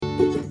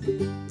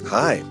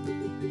Hi.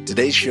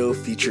 Today's show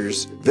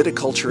features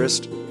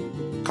viticulturist,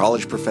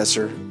 college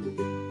professor,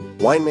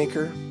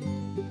 winemaker,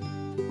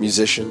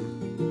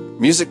 musician,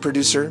 music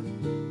producer,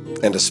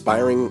 and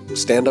aspiring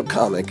stand-up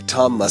comic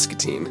Tom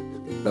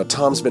Muscatine. Now,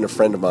 Tom's been a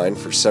friend of mine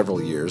for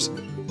several years,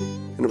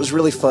 and it was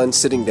really fun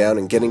sitting down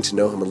and getting to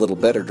know him a little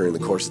better during the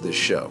course of this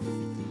show.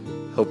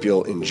 Hope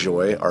you'll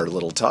enjoy our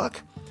little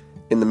talk.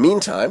 In the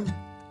meantime,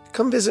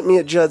 come visit me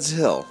at Judd's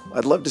Hill.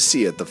 I'd love to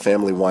see you at the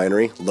family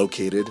winery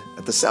located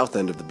at the south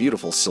end of the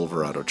beautiful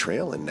Silverado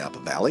Trail in Napa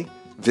Valley.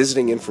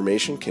 Visiting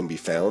information can be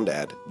found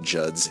at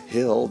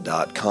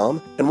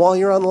juddshill.com. And while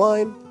you're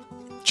online,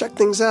 check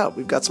things out.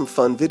 We've got some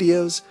fun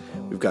videos.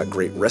 We've got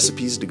great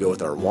recipes to go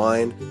with our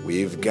wine.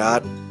 We've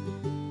got,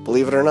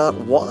 believe it or not,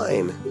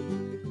 wine.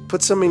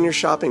 Put some in your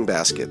shopping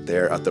basket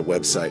there at the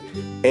website.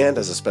 And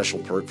as a special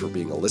perk for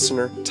being a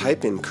listener,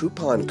 type in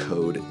coupon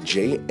code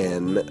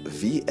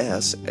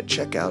JNVS at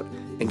checkout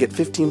and get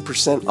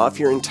 15% off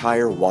your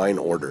entire wine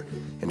order.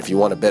 And if you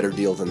want a better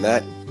deal than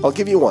that, I'll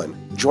give you one.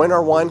 Join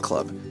our wine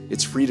club.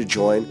 It's free to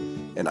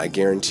join, and I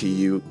guarantee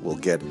you will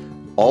get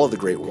all of the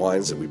great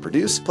wines that we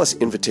produce, plus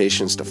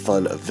invitations to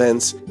fun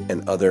events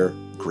and other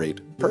great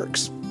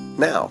perks.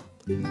 Now,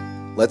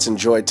 let's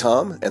enjoy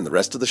Tom and the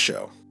rest of the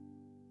show.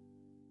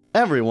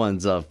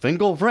 Everyone's a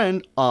Finkel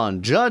friend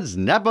on Judd's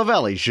Napa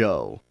Valley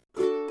Show.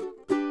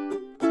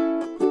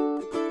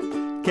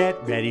 Get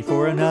ready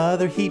for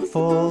another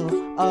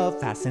heapful of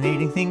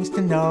fascinating things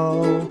to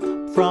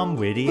know from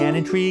witty and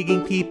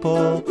intriguing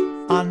people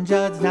on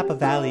Judd's Napa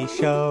Valley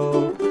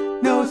Show.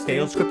 No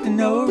stale script and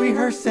no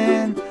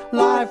rehearsing,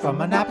 live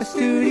from a Napa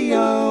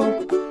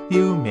studio.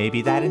 You may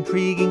be that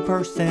intriguing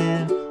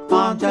person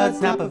on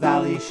Judd's Napa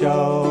Valley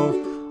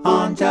Show.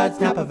 On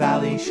Judd's Napa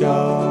Valley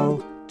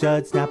Show.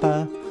 Judd's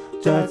Napa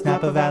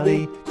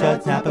Valley,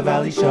 Judd's Napa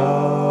Valley Show.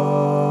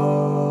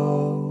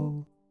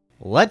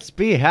 Let's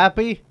be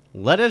happy,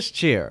 let us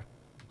cheer.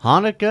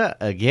 Hanukkah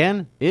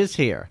again is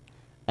here.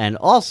 And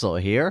also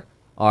here,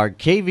 our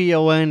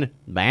KVON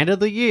Band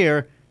of the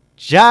Year,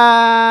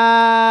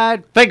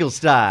 Judd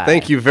Finkelstein.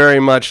 Thank you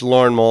very much,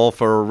 Lauren Mole,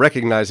 for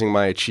recognizing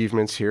my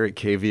achievements here at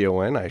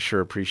KVON. I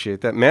sure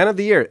appreciate that. Man of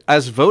the Year,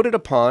 as voted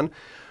upon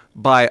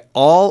by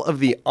all of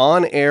the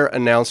on-air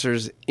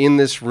announcers in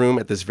this room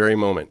at this very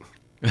moment.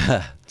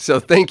 So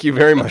thank you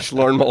very much,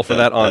 Lauren Mole, for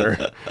that honor.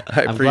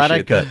 I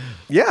appreciate that.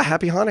 Yeah,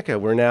 happy Hanukkah.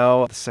 We're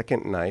now the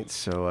second night,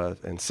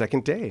 and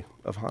second day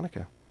of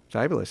Hanukkah.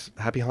 Fabulous.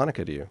 Happy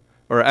Hanukkah to you.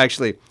 Or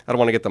actually, I don't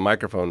want to get the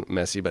microphone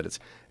messy, but it's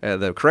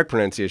the correct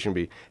pronunciation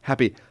would be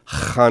Happy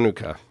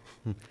Hanukkah.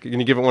 Can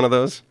you give it one of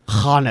those?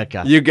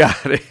 Hanukkah. You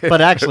got it.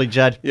 But actually,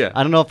 Judd, yeah.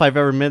 I don't know if I've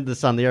ever meant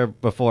this on the air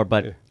before,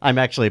 but I'm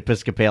actually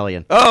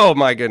Episcopalian. Oh,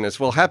 my goodness.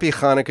 Well, happy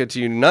Hanukkah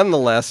to you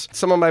nonetheless.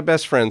 Some of my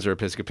best friends are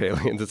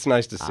Episcopalians. It's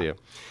nice to see you.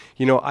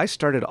 You know, I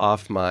started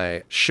off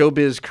my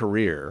showbiz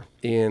career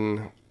it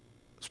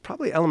was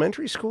probably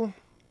elementary school,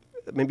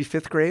 maybe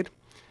 5th grade,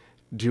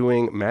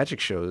 doing magic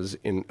shows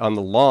on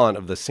the lawn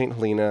of the St.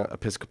 Helena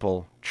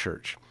Episcopal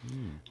Church.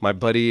 My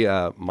buddy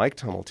Mike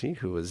Tumulty,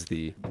 who was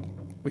we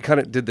kind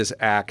of did this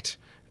act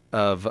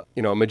of,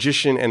 a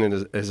magician and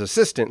his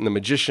assistant, and the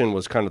magician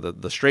was kind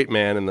of the straight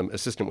man, and the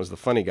assistant was the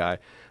funny guy.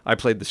 I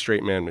played the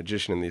straight man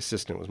magician, and the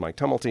assistant was Mike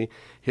Tumulty.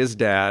 His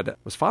dad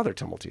was Father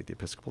Tumulty at the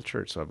Episcopal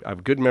Church, so I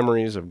have good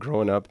memories of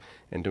growing up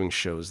and doing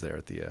shows there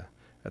at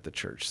the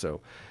church.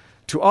 So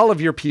to all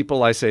of your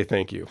people, I say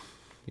thank you.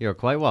 You're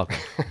quite welcome.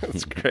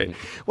 That's great.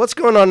 What's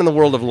going on in the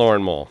world of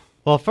Lauren Mole?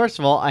 Well, first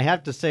of all, I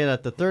have to say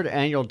that the 3rd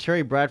annual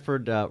Terry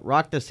Bradford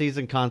Rock the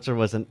Season concert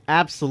was an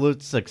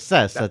absolute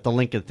success at the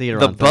Lincoln Theater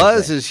on Thursday. The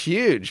buzz is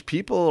huge.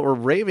 People were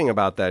raving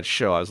about that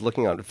show. I was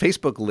looking on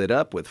Facebook, lit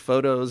up with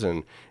photos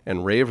and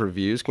rave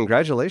reviews.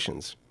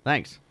 Congratulations.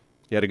 Thanks.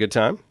 You had a good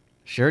time?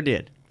 Sure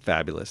did.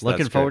 Fabulous.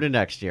 Looking forward to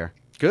next year.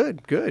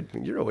 Good.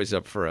 You're always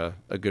up for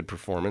a good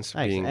performance,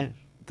 Thanks. Being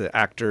the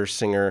actor,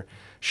 singer,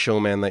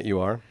 showman that you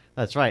are.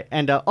 That's right.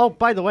 And,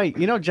 by the way,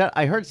 Judd,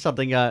 I heard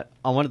something on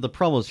one of the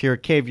promos here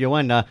at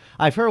KVON.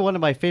 I've heard one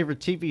of my favorite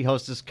TV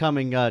hosts is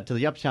coming to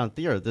the Uptown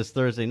Theater this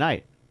Thursday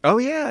night. Oh,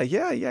 yeah.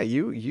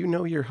 You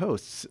know your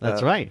hosts.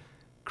 That's right.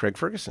 Craig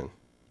Ferguson.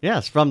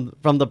 Yes, from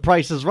The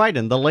Price is Right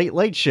and The Late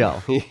Late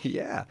Show.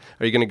 Yeah.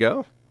 Are you going to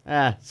go?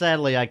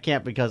 Sadly, I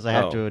can't because I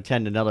have to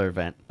attend another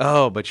event.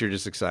 Oh, but you're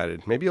just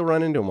excited. Maybe you'll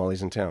run into him while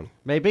he's in town.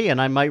 Maybe, and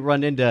I might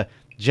run into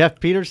Jeff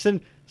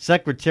Peterson,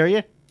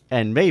 Secretariat,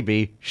 and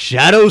maybe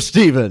Shadow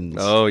Stevens.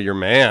 Oh, your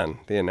man,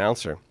 the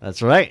announcer.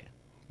 That's right.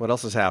 What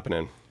else is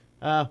happening?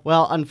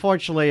 Well,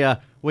 unfortunately,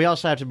 we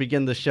also have to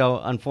begin the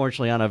show,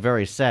 unfortunately, on a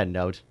very sad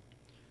note,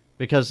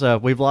 because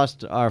we've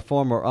lost our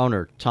former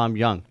owner, Tom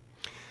Young.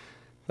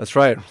 That's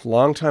right.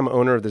 Longtime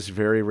owner of this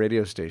very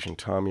radio station,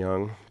 Tom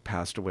Young,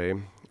 passed away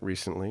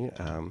recently.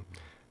 I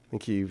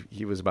think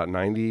he was about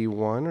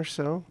 91 or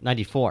so.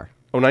 94.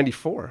 Oh,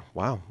 94.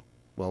 Wow.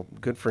 Well,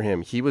 good for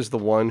him. He was the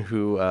one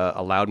who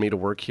allowed me to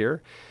work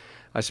here.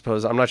 I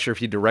suppose, I'm not sure if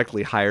he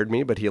directly hired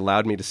me, but he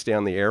allowed me to stay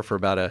on the air for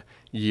about a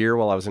year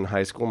while I was in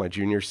high school, my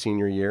junior,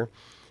 senior year.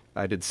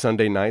 I did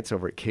Sunday nights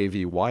over at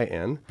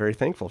KVYN. Very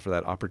thankful for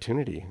that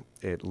opportunity.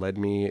 It led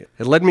me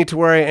to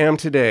where I am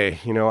today.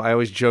 You know, I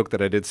always joke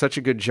that I did such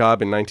a good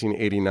job in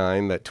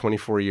 1989 that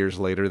 24 years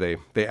later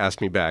they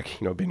asked me back.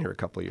 You know, I've been here a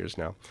couple of years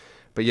now.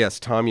 But yes,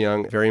 Tom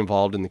Young, very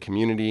involved in the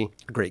community,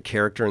 a great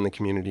character in the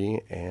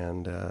community,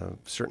 and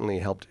certainly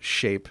helped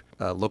shape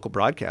local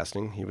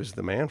broadcasting. He was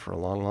the man for a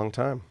long, long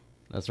time.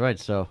 That's right.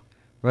 So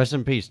rest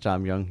in peace,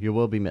 Tom Young. You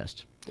will be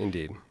missed.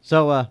 Indeed.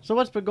 So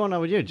what's been going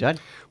on with you, Judd?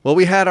 Well,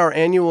 we had our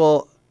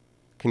annual,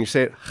 can you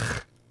say it?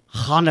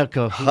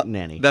 Hanukkah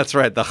Hootenanny. That's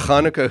right, the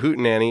Hanukkah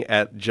Hootenanny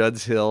at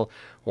Judd's Hill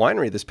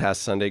Winery this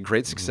past Sunday.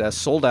 Great success,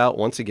 sold out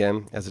once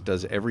again, as it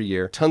does every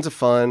year. Tons of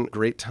fun,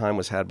 great time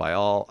was had by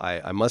all.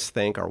 I must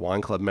thank our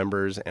wine club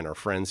members and our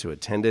friends who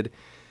attended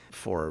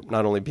for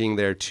not only being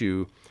there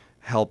to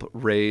help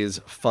raise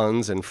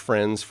funds and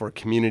friends for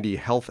Community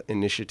Health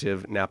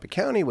Initiative Napa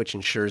County, which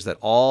ensures that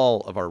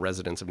all of our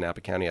residents of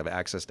Napa County have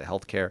access to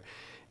health care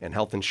and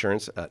health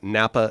insurance.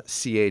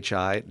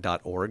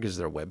 NapaCHI.org is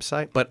their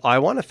website. But I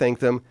want to thank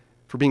them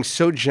for being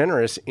so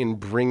generous in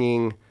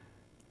bringing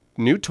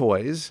new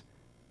toys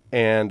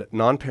and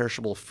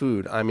non-perishable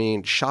food. I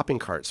mean, shopping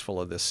carts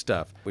full of this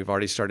stuff. We've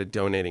already started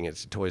donating it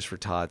to Toys for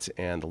Tots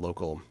and the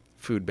local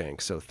food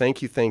bank. So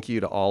thank you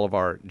to all of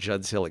our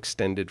Judd's Hill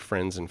extended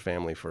friends and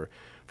family for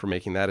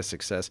making that a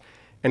success.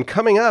 And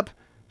coming up,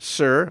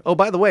 sir, oh,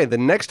 by the way, the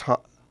next,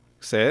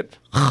 say it.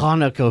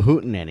 Hanukkah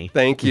Hootenanny.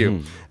 Thank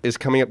you. Is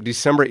coming up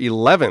December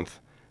 11th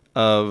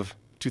of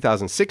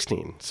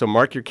 2016. So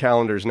mark your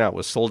calendars now. It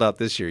was sold out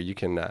this year. You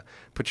can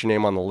put your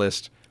name on the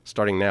list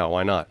starting now.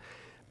 Why not?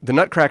 The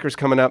Nutcracker's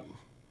coming up,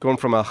 going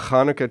from a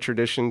Hanukkah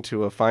tradition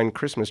to a fine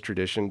Christmas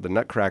tradition. The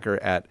Nutcracker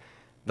at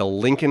the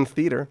Lincoln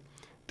Theater,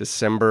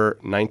 December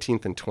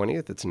 19th and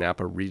 20th. It's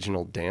Napa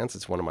Regional Dance.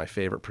 It's one of my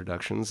favorite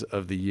productions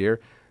of the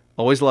year.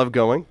 Always love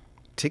going.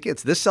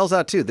 Tickets, this sells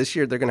out too. This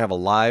year they're going to have a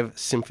live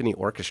symphony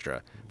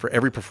orchestra for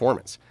every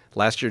performance.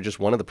 Last year, just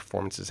one of the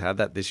performances had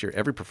that. This year,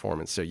 every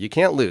performance. So you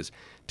can't lose.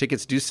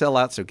 Tickets do sell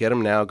out, so get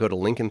them now. Go to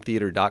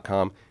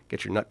lincolntheater.com.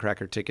 Get your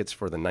Nutcracker tickets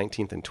for the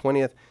 19th and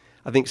 20th.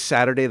 I think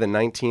Saturday the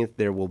 19th,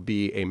 there will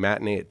be a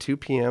matinee at 2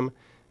 p.m.,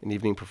 an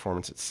evening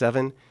performance at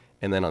 7,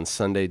 and then on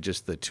Sunday,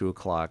 just the 2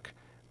 o'clock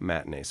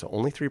matinee. So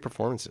only 3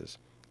 performances.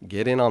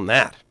 Get in on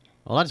that.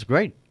 Well, that's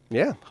great.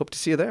 Yeah, hope to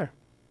see you there.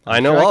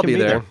 I know I'll be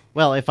there.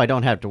 Well, if I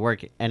don't have to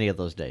work any of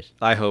those days.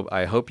 I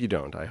hope you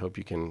don't. I hope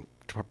you can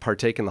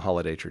partake in the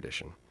holiday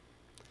tradition.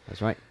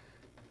 That's right.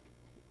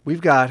 We've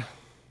got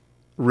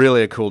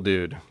really a cool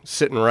dude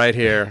sitting right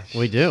here.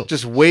 We do.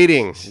 Just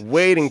waiting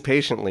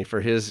patiently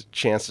for his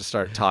chance to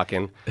start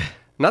talking.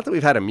 Not that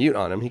we've had a mute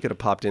on him. He could have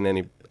popped in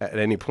at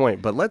any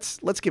point, but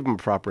let's give him a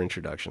proper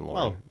introduction,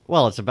 Lauren.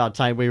 Well, it's about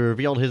time we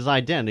revealed his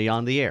identity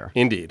on the air.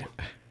 Indeed.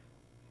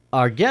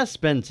 Our guest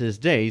spends his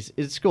days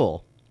in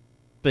school,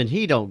 but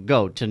he don't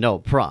go to no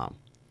prom.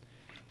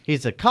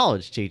 He's a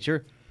college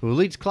teacher who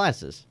leads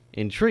classes,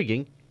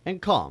 intriguing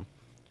and calm.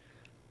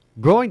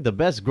 Growing the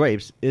best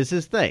grapes is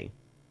his thing,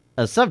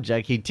 a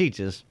subject he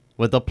teaches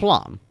with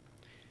aplomb.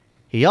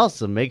 He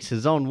also makes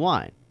his own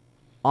wine,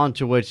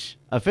 onto which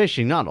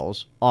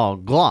aficionados all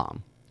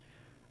glom.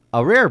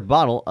 A rare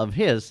bottle of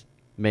his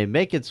may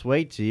make its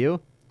way to you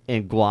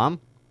in Guam,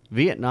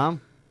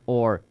 Vietnam,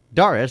 or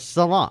Dar es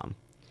Salaam.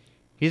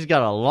 He's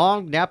got a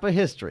long Napa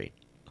history,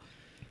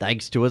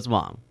 thanks to his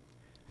mom.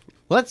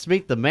 Let's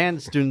meet the man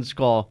students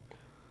call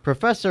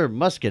Professor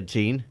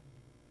Muscatine,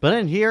 but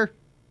in here,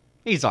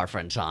 he's our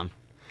friend Tom.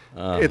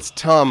 It's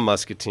Tom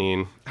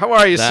Muscatine. How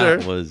are you, sir?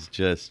 That was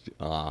just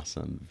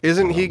awesome.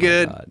 Isn't he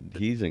good? God.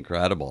 He's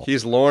incredible.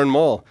 He's Lauren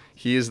Mole.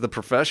 He is the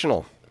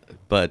professional.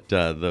 But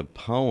the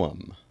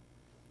poem,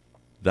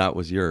 that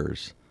was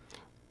yours.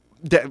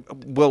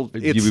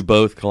 It's you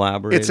both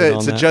collaborated on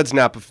it's that? a Judd's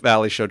Napa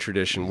Valley Show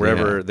tradition,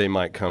 wherever they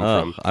might come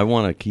from. I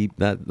want to keep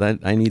that.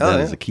 I need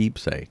that as a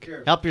keepsake.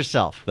 Help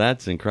yourself.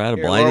 That's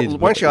incredible. Here, I need to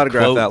why don't you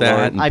autograph quote that,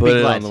 Lauren? and I'd put be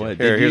it glad on the to. way.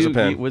 Here's a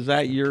pen. Was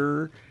that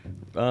your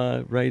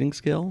writing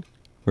skill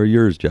or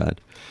yours, Judd?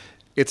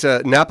 It's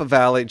a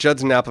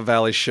Judd's Napa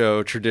Valley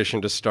Show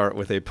tradition to start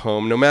with a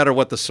poem, no matter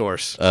what the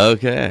source.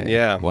 Okay.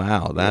 Yeah.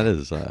 Wow, that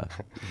is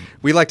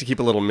We like to keep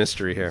a little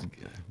mystery here.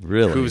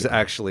 really Who's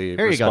actually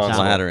Here you go, Tom. responsible?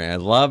 flattering. I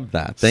love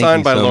that. Thank Signed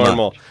you by so Lauren much.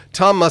 Mole.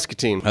 Tom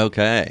Muscatine.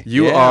 Okay.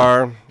 You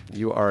Yeah.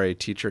 are a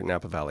teacher at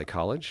Napa Valley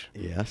College.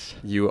 Yes.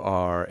 You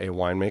are a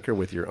winemaker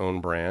with your own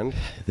brand.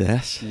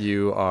 Yes.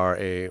 You are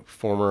a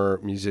former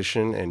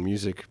musician and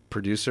music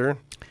producer.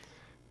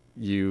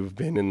 You've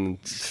been in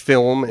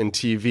film and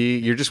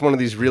TV. You're just one of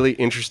these really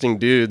interesting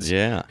dudes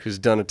who's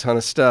done a ton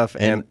of stuff,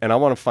 and I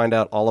want to find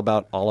out all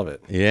about all of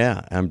it.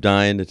 Yeah, I'm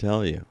dying to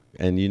tell you.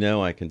 And you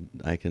know I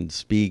can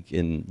speak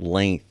in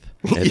length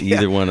at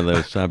either one of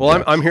those subjects.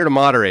 Well, I'm here to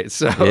moderate,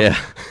 so Yeah.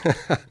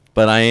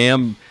 But I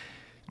am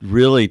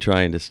really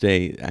trying to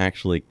stay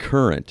actually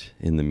current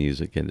in the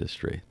music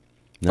industry.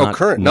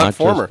 Current, not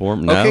former.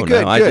 No, Okay,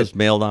 good, I good. just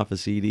mailed off a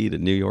CD to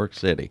New York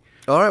City.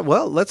 All right,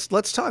 well, let's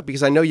talk,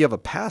 because I know you have a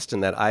past in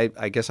that. I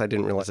guess I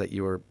didn't realize that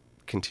you were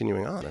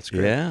continuing on. That's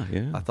great. Yeah,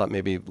 yeah. I thought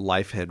maybe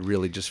life had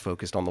really just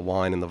focused on the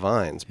wine and the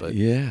vines, but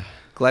Yeah.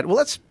 glad. Well,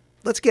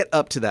 let's get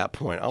up to that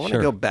point. I want to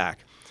Sure. go back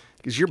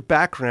because your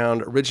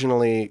background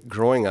originally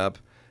growing up,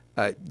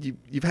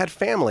 you've had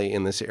family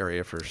in this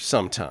area for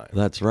some time,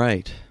 That's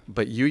right.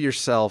 but you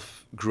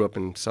yourself grew up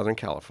in Southern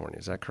California.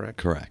 Is that correct?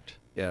 Correct.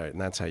 Yeah,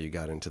 and that's how you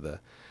got into the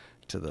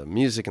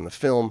music and the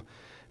film.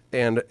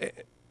 And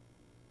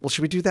well,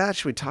 should we do that?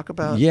 Should we talk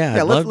about? Yeah,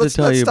 I'd love let's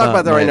to tell you talk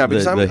about that right now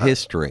because the I'm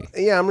history.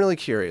 Yeah, I'm really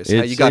curious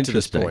how you got to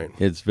this interesting.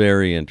 point. It's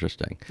very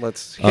interesting.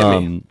 Let's hit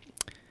me.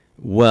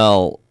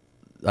 Well,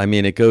 I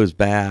mean, it goes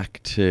back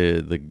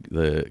to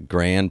the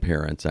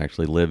grandparents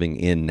actually living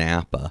in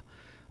Napa,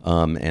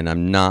 and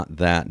I'm not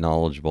that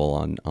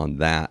knowledgeable on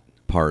that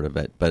part of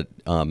it. But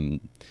a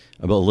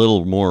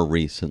little more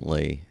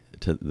recently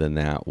than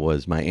that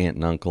was my aunt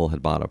and uncle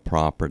had bought a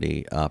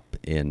property up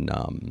in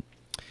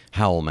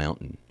Howell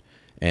Mountain,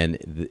 and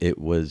it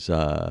was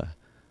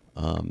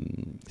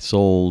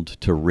sold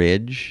to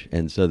Ridge,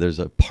 and so there's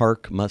a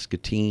Park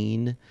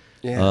Muscatine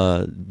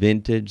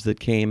vintage that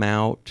came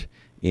out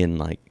in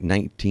like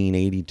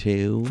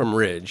 1982 From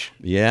Ridge.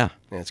 Yeah,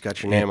 Yeah, it's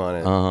got your name on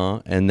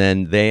it. and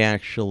then they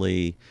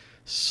actually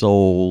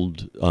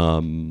sold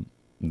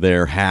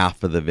their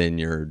half of the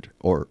vineyard,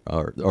 or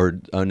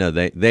oh no,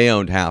 they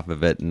owned half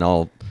of it, and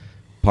all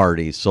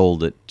parties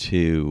sold it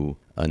to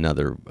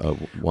another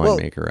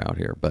winemaker out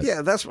here. But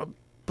Yeah, that's what.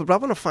 But I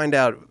want to find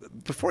out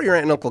before your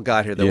aunt and uncle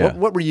got here. Though, Yeah.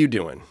 what were you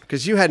doing?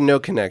 Because you had no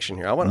connection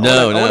here. I want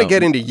no, to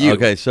get into you.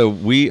 Okay, so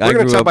We're I going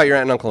grew to talk up- about your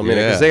aunt and uncle in a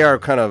minute because Yeah. they are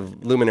kind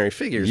of luminary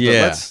figures. But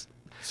Yeah. let's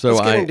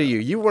get into you.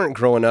 You weren't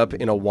growing up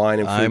in a wine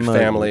and food I'm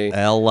family.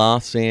 a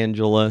Los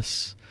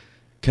Angeles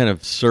kind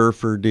of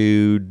surfer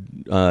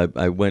dude.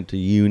 I went to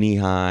Uni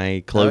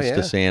High, close yeah.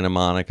 to Santa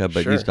Monica,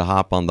 but Sure. used to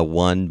hop on the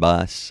one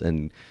bus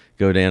and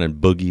go down and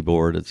boogie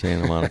board at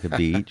Santa Monica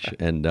Beach,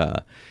 and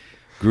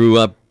grew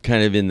up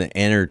kind of in the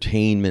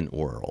entertainment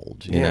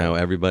world. You Yeah. know,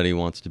 everybody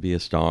wants to be a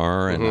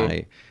star, and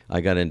Mhm.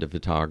 I got into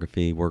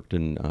photography, worked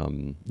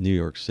in New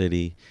York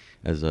City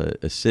as an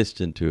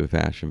assistant to a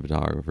fashion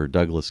photographer,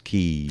 Douglas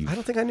Keeve. I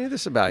don't think I knew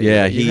this about you.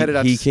 Yeah, You headed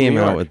out he to came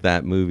New out York. with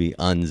that movie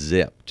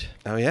Unzipped,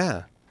 Oh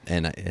yeah.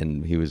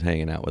 and he was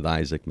hanging out with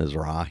Isaac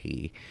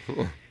Mizrahi.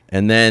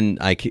 And then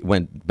I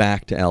went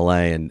back to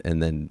L.A. and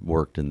then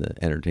worked in the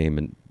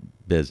entertainment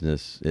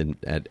business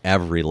at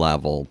every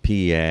level,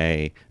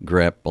 PA,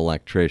 grip,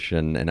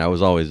 electrician, and I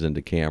was always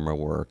into camera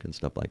work and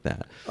stuff like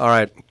that. All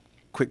right.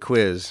 Quick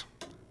quiz.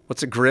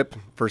 What's a grip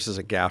versus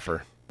a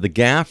gaffer? The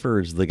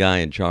gaffer is the guy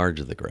in charge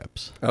of the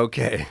grips.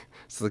 Okay.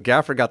 So the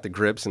gaffer got the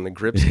grips and the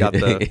grips got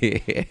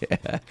the.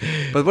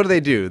 But what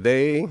do?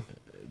 They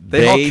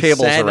haul cables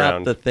set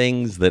around. up the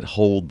things that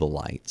hold the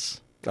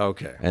lights.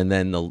 Okay. And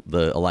then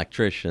the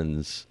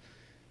electricians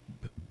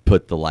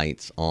put the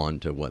lights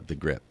onto what the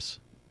grips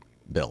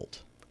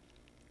built.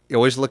 You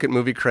always look at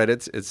movie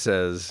credits. It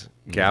says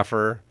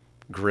gaffer,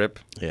 grip.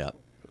 Yeah.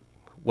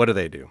 What do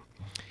they do?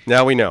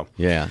 Now we know.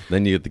 Yeah.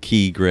 Then you have the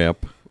key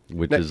grip,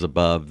 which Now- is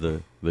above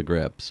the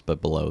grips,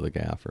 but below the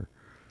gaffer.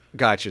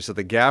 Gotcha. So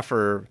the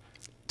gaffer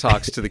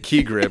talks to the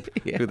key grip.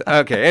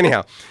 Okay.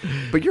 Anyhow,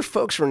 but your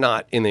folks were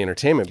not in the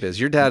entertainment biz.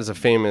 Your dad is a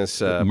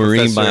famous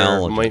Marine professor,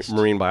 biologist.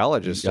 marine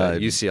biologist at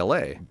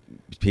UCLA.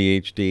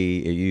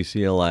 PhD at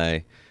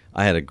UCLA.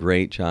 I had a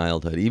great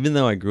childhood. Even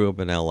though I grew up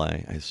in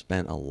LA, I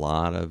spent a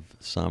lot of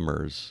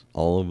summers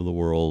all over the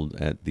world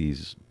at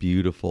these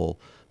beautiful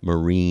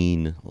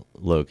marine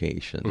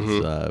locations.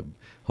 Mm-hmm.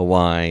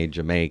 Hawaii,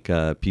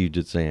 Jamaica,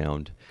 Puget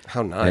Sound.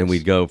 How nice. And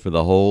we'd go for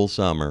the whole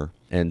summer.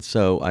 And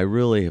so I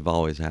really have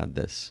always had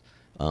this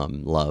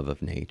love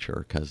of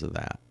nature because of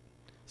that.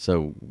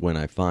 So when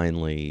I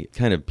finally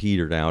kind of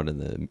petered out in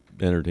the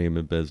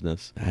entertainment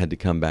business, I had to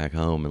come back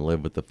home and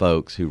live with the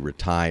folks who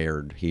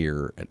retired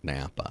here at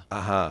Napa.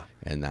 Uh-huh.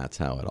 And that's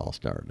how it all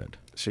started.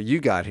 So you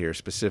got here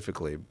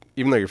specifically,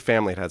 even though your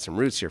family had some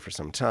roots here for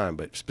some time,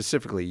 but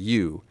specifically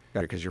you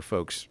got here because your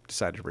folks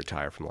decided to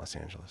retire from Los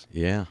Angeles.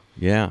 Yeah,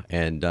 yeah.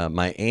 And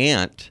my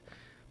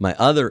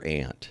other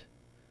aunt,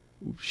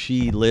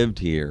 she lived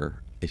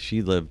here.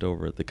 She lived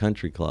over at the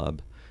country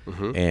club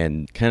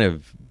and kind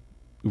of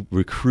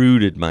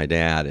recruited my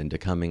dad into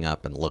coming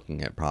up and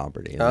looking at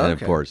property. And then, of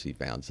Okay. course, he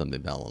found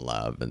something, fell in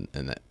love, and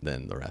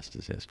then the rest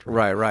is history.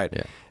 Right.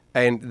 Yeah.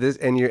 And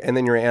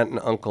then your aunt and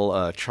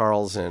uncle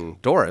Charles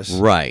and Doris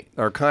Right.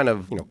 are kind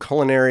of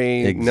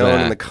culinary,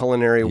 known in the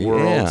culinary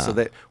world. Yeah.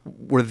 So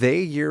were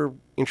they your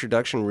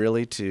introduction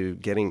really to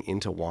getting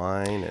into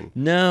wine? And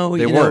No,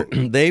 They you know,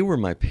 weren't. they were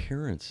my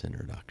parents'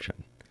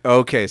 introduction.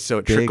 okay, so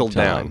it trickled Big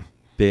down. time.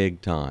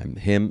 Big time.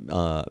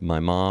 My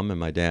mom and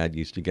my dad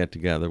used to get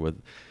together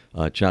with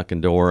Chuck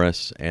and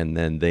Doris, and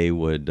then they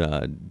would,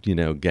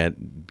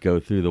 go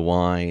through the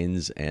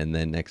wines, and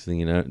then next thing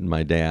you know,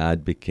 my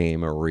dad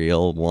became a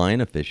real wine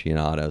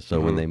aficionado. So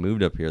when they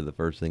moved up here, the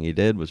first thing he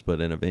did was put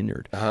in a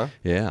vineyard. Uh-huh.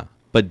 Yeah.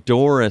 But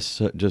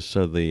Doris, just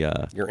so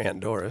the Your Aunt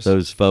Doris.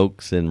 those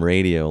folks in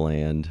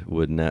Radioland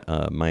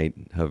might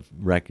have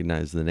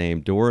recognized the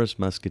name, Doris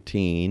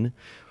Muscatine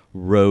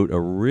wrote a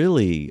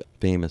really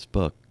famous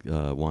book,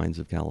 Wines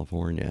of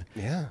California.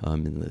 Yeah.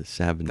 In the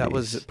 70s. That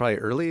was probably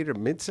early or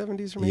mid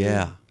 70s, or maybe.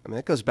 Yeah. I mean,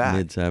 that goes back.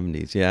 Mid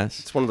 70s, yes.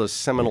 It's one of those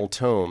seminal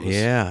tomes.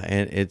 Yeah,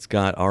 and it's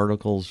got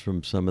articles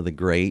from some of the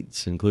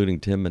greats, including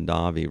Tim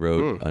Mondavi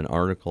wrote an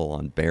article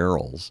on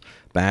barrels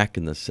back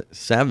in the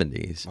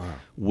 70s,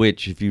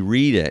 which, if you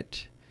read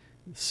it,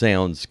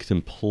 sounds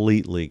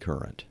completely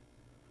current.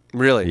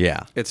 Really?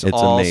 Yeah, It's it's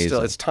all amazing.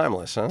 still. It's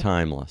timeless, huh?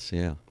 Timeless,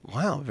 yeah.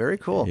 Wow. Very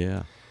cool.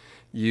 Yeah.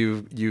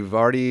 You've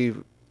already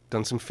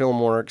done some film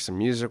work, some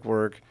music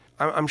work.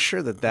 I'm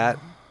sure that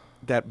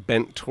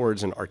bent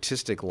towards an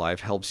artistic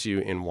life helps you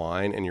in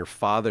wine, and your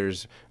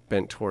father's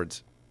bent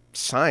towards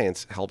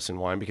science helps in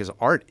wine, because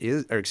wine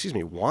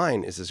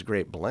is this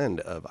great blend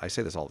of, I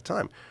say this all the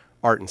time,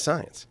 art and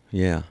science.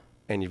 Yeah.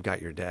 And you've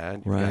got your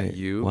dad, you've Right. got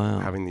you, Wow.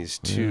 having these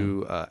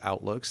two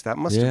outlooks. That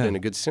must have been a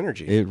good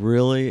synergy. It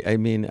really, I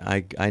mean,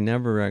 I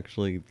never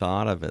actually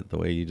thought of it the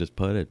way you just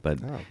put it, but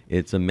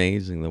it's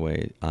amazing the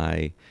way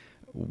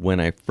when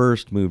I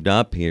first moved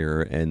up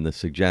here and the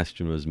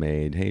suggestion was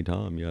made, hey,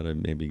 Tom, you ought to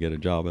maybe get a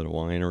job at a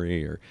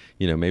winery, or,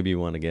 maybe you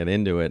want to get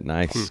into it. And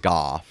I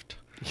scoffed.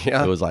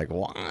 Yeah. It was like,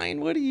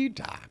 wine? What are you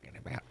talking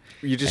about?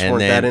 You just And weren't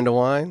that then- into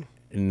wine?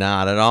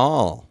 Not at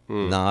all.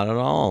 Not at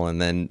all.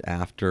 And then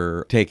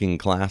after taking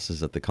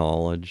classes at the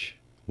college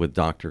with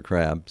Dr.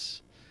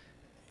 Krebs,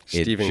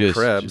 Stephen it just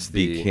Krebs,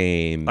 the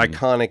became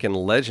iconic and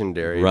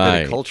legendary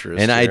right. viticulturist.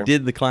 And I here.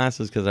 did the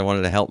classes because I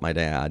wanted to help my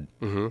dad,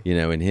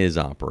 in his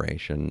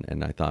operation,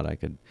 and I thought I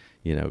could,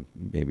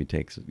 maybe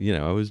take,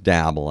 I was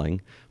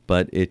dabbling,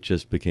 but it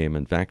just became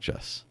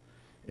infectious,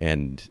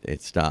 and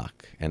it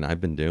stuck, and I've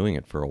been doing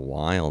it for a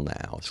while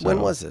now. So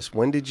When was this?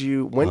 When did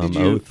you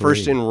 03.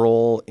 first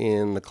enroll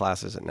in the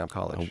classes at Knapp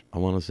College? I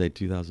want to say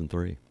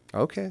 2003.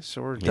 Okay,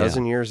 so we're a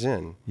dozen years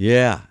in.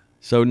 Yeah.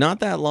 So not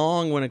that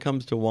long when it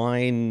comes to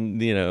wine,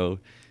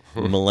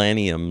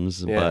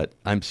 millenniums, Yeah. but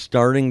I'm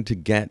starting to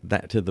get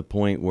that to the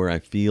point where I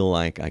feel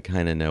like I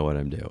kind of know what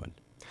I'm doing.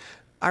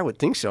 I would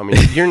think so. I mean,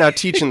 you're now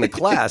teaching the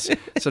class.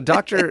 So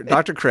Dr.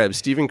 Krebs,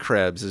 Stephen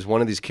Krebs, is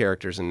one of these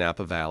characters in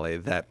Napa Valley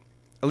that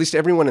at least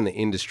everyone in the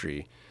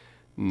industry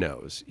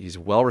knows. He's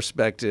well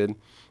respected.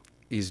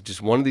 He's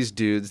just one of these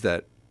dudes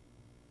that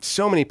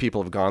so many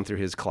people have gone through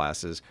his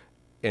classes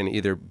and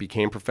either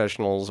became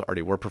professionals,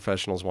 already were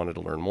professionals, wanted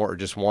to learn more, or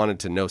just wanted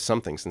to know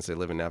something since they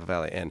live in Napa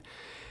Valley,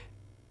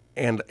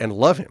 and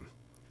love him.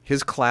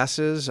 His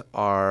classes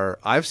are,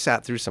 I've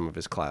sat through some of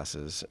his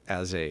classes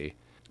as a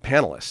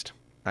panelist.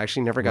 I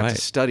actually never got Right.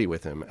 to study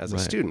with him as a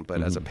Right. student,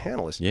 but as a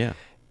panelist. Yeah.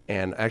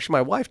 And actually,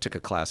 my wife took a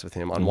class with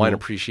him on wine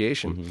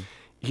appreciation.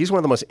 He's one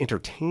of the most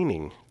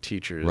entertaining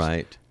teachers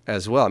Right.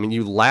 as well. I mean,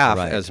 you laugh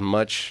Right. as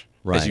much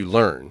as Right. you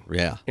learn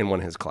Yeah. in one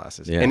of his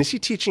classes. Yeah. And is he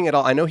teaching at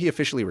all? I know he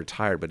officially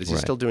retired, but is he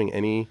Right. still doing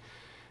any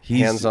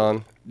He's-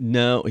 hands-on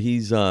No,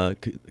 he's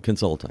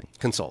consulting.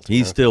 consulting?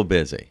 He's huh? still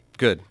busy,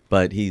 Good,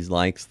 but he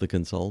likes the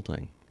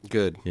consulting.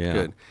 good, Yeah.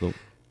 good. The-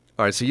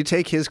 All right, so you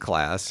take his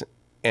class,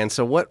 and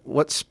so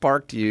what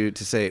sparked you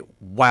to say,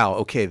 wow,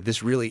 okay,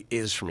 this really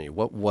is for me?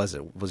 What was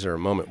it? Was there a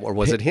moment, or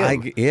was it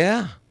him?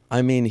 Yeah.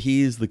 I mean,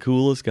 he's the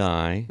coolest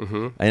guy.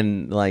 Mm-hmm.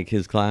 And like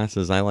his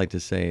classes, I like to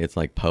say it's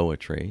like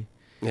poetry.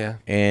 Yeah.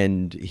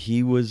 And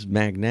he was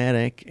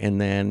magnetic. And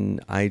then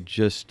I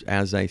just,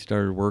 as I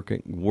started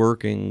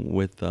working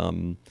with,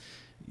 and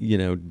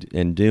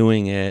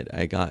doing it,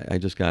 I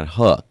just got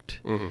hooked.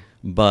 Mm-hmm.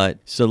 But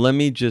so let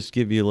me just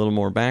give you a little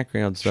more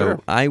background. So Sure.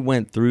 I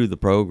went through the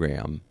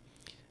program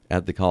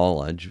at the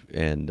college,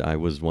 and I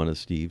was one of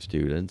Steve's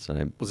students.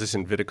 And Was this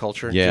in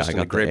viticulture? yeah, Just I in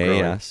the got the grape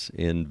growing? AS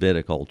in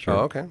viticulture. Oh,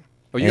 okay.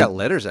 Oh, you And- got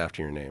letters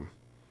after your name.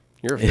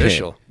 You're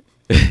official.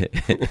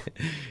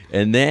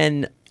 And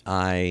then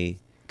I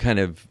kind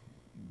of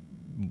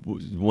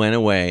went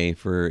away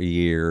for a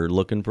year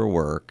looking for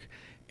work,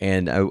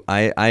 and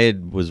I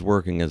was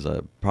working as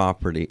a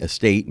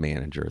estate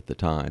manager at the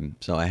time,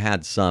 so I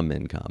had some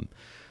income,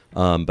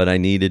 but I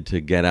needed to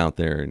get out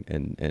there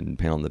and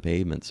pound the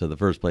pavement. So the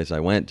first place I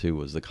went to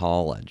was the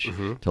college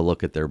to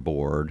look at their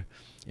board.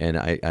 And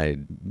I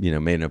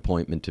made an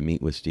appointment to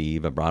meet with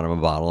Steve. I brought him a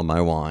bottle of my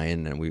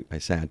wine, and I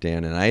sat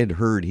down, and I had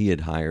heard he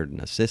had hired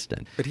an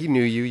assistant. But he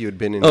knew you. You had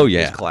been in Oh his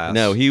yeah, class.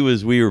 no, we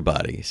were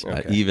buddies.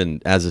 Okay.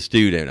 Even as a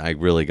student, I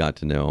really got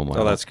to know him.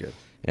 Oh, that's good.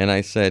 And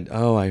I said,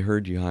 "Oh, I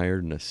heard you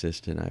hired an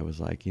assistant." I was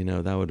like,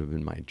 that would have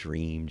been my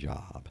dream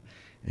job.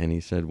 And he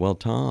said, "Well,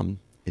 Tom,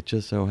 it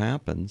just so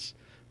happens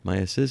my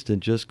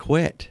assistant just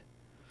quit."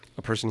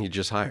 A person he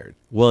just hired.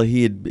 Well,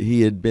 he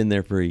had been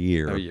there for a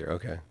year. Oh, a year.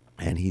 Okay.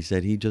 And he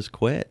said he just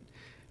quit.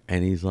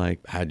 And he's like,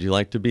 "How'd you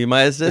like to be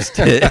my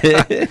assistant?"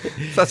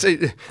 That's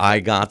a I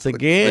got the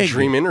gig.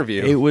 dream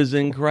interview. It was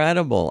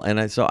incredible.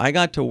 And so I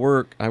got to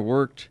work. I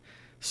worked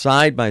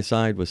side by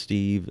side with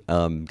Steve,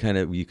 kind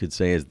of, you could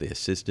say, as the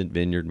assistant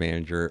vineyard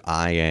manager,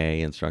 IA,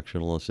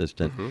 instructional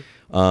assistant.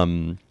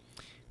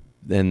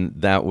 Then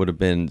that would have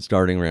been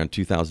starting around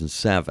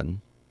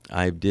 2007.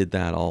 I did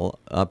that all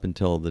up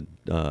until the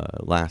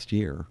last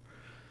year.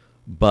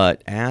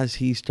 But as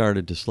he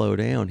started to slow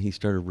down, he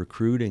started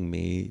recruiting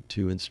me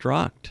to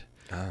instruct.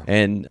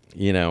 And,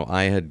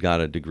 I had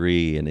got a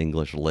degree in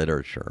English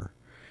literature,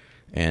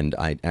 and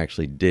I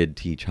actually did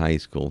teach high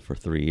school for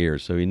 3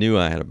 years. So he knew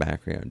I had a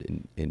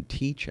background in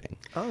teaching.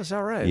 Oh, is that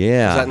right?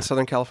 Yeah. Is that in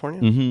Southern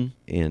California? Mm-hmm.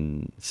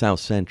 In South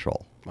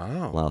Central.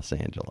 Wow. Los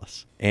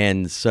Angeles.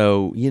 And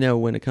so,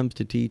 when it comes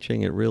to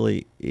teaching,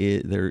 there's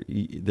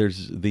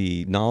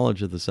the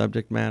knowledge of the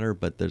subject matter,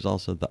 but there's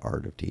also the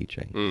art of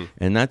teaching.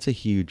 And that's a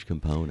huge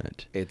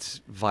component.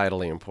 It's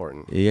vitally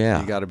important. Yeah.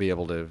 You got to be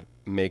able to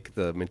make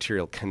the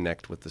material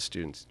connect with the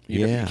students.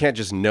 Yeah. You can't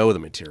just know the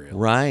material.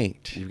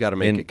 Right. You've got to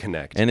make it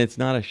connect. And it's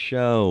not a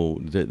show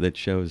that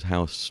shows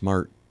how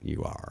smart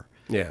you are.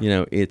 Yeah.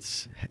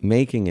 It's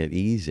making it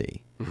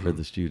easy for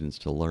the students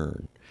to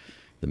learn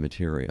the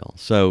material.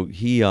 So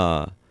he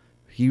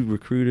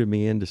recruited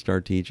me in to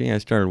start teaching. I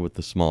started with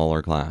the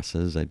smaller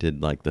classes. I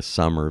did like the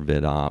summer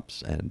vid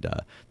ops, and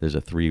there's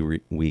a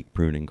 3-week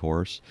pruning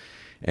course.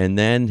 And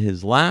then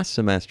his last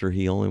semester,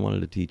 he only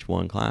wanted to teach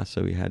one class,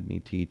 so he had me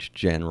teach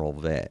general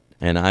vit.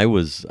 And I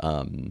was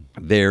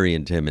very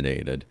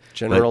intimidated.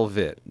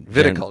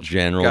 Viticulture.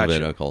 General Gotcha.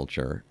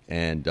 viticulture.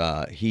 And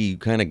he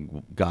kind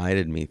of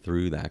guided me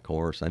through that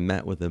course. I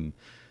met with him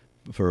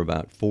for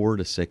about 4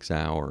 to 6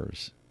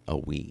 hours a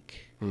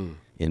week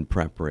in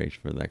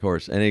preparation for that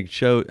course. And it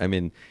showed,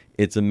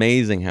 it's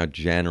amazing how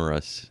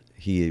generous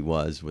he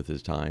was with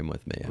his time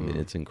with me.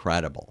 It's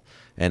incredible.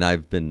 And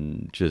I've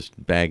been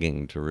just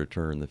begging to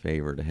return the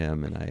favor to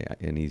him, and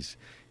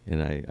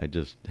I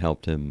just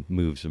helped him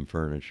move some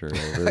furniture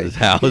over his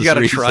house You got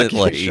a recently.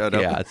 truck, you showed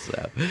up. Yeah,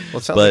 so. Well,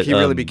 it sounds like he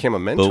really became a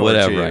mentor But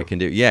whatever to you. I can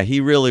do. Yeah, he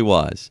really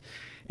was.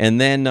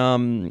 And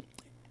then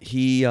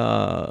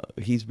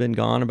he's been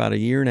gone about a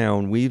year now,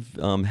 and we've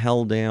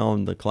held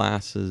down the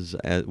classes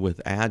with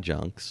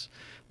adjuncts.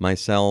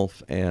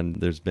 Myself, and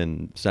there's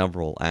been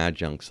several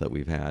adjuncts that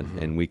we've had,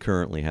 and we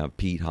currently have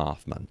Pete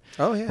Hoffman.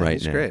 Oh, yeah, right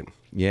he's now. great.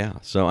 Yeah,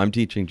 so I'm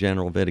teaching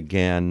general vit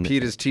again.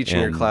 Pete is teaching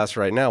your class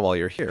right now while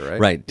you're here, right?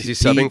 Right. Is he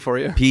subbing for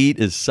you? Pete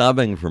is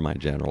subbing for my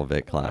general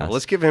vit class.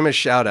 Let's give him a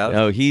shout out.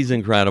 Oh, he's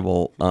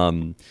incredible.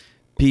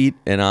 Pete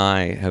and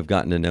I have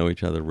gotten to know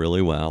each other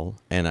really well,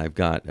 and I've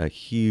got a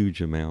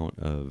huge amount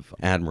of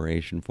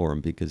admiration for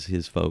him because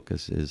his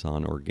focus is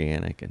on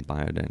organic and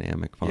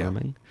biodynamic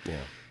farming.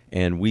 Yeah.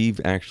 And we've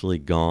actually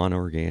gone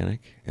organic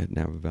at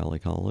Napa Valley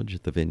College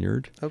at the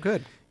Vineyard. Oh,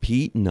 good.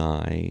 Pete and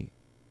I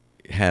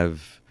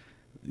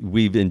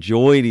we've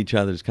enjoyed each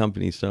other's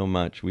company so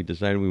much, we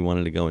decided we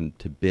wanted to go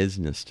into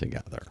business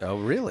together. Oh,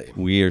 really?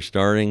 We are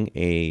starting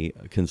a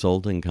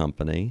consulting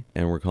company,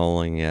 and we're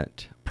calling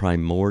it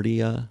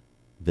Primordia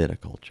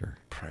Viticulture.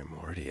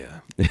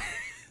 Primordia.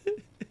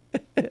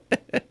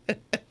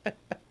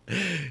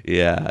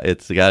 Yeah,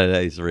 it's got a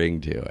nice ring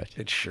to it.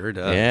 It sure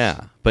does.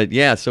 Yeah, but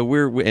yeah, so we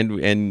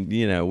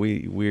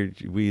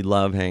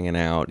love hanging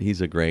out. He's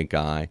a great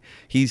guy.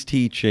 He's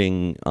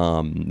teaching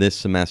this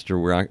semester.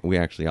 We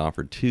actually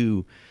offered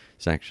 2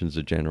 sections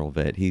of general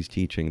vit. He's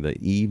teaching the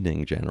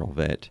evening general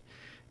vit,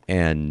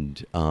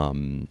 and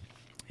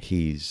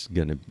he's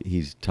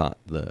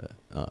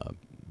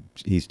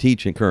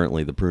teaching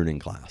currently the pruning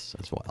class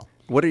as well.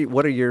 What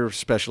are your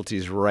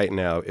specialties right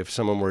now? If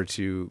someone were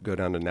to go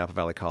down to Napa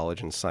Valley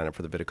College and sign up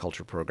for the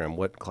viticulture program,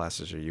 what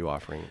classes are you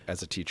offering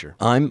as a teacher?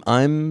 I'm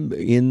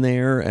in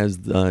there as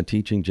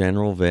teaching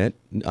general vit.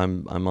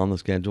 I'm on the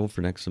schedule for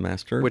next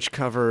semester, Which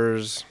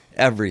covers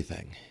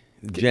everything.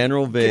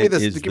 General vit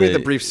give me the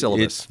brief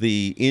syllabus. It's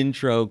the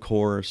intro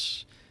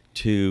course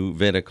to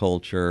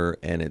viticulture,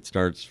 and it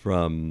starts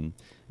from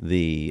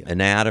the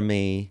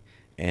anatomy,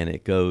 and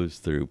it goes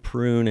through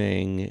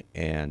pruning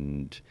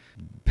and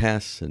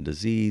pests and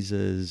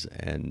diseases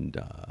and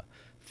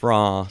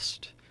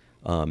frost,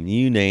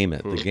 you name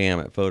it, the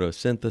gamut,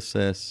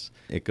 photosynthesis.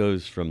 It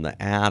goes from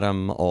the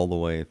atom all the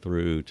way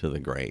through to the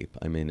grape.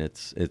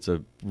 It's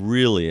a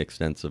really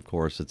extensive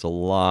course. It's a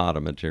lot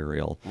of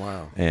material.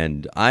 Wow.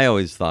 And I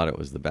always thought it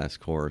was the best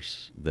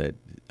course that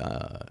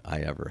I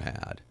ever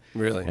had.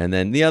 Really? And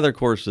then the other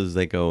courses,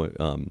 they go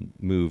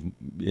move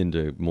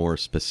into more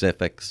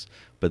specifics.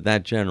 But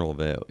that general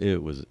vit,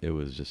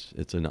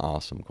 it's an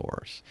awesome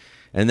course.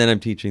 And then I'm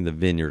teaching the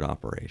vineyard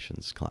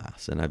operations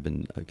class, and I've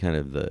been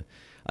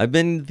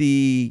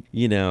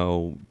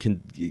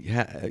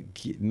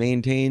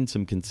maintain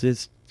some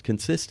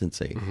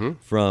consistency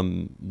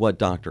from what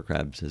Dr.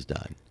 Krebs has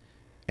done,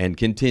 and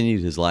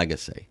continued his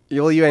legacy.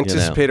 Well, you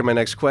anticipated my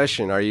next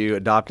question. Are you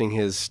adopting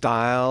his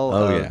style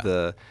of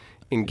the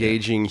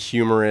engaging,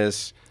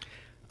 humorous?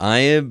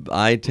 I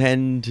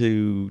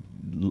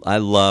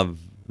love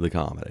the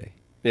comedy.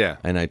 Yeah.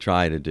 And I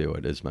try to do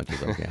it as much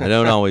as I can. I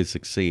don't always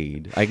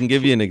succeed. I can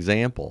give you an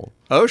example.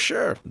 Oh,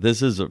 sure.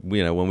 This is,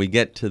 when we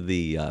get to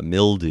the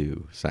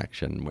mildew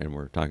section, when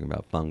we're talking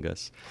about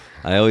fungus,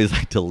 I always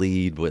like to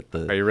lead with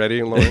the... Are you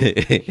ready, Lauren?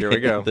 Here we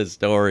go. The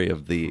story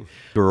of the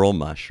girl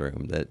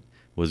mushroom that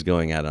was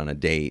going out on a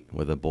date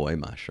with a boy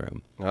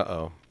mushroom.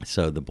 Uh-oh.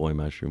 So the boy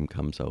mushroom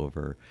comes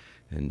over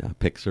and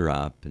picks her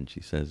up, and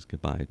she says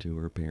goodbye to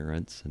her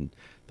parents, and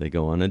they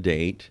go on a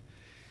date.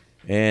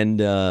 And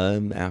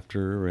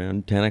after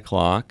around 10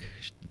 o'clock,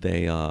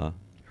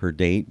 her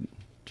date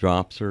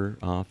drops her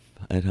off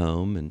at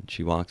home, and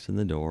she walks in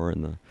the door,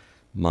 and the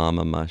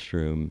mama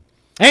mushroom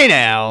Hey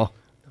now.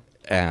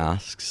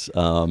 asks,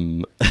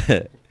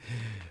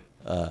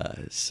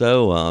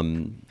 so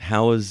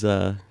how was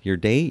your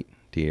date,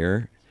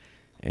 dear?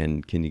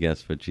 And can you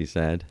guess what she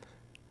said?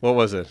 What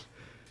was it?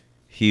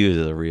 He was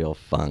a real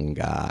fun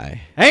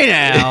guy. Hey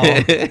now.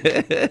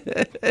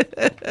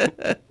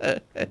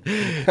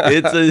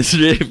 It's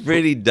a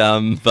pretty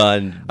dumb,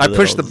 fun. I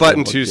pushed the little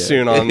button simple too joke.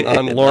 soon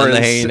on Lauren's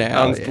Hey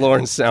Now, yeah.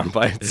 Lauren's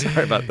soundbite.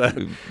 Sorry about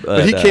that.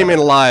 But he came in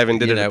live and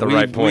did it at the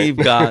right point.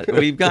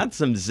 We've got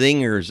some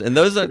zingers, and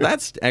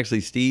that's actually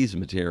Steve's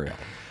material.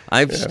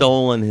 I've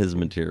stolen his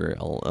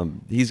material.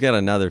 He's got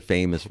another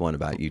famous one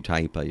about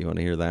Eutypa. You want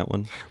to hear that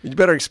one? You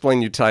better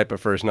explain Eutypa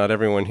first. Not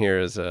everyone here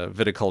is a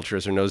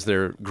viticulturist or knows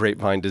their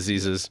grapevine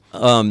diseases.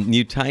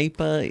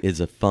 Eutypa is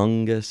a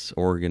fungus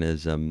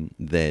organism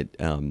that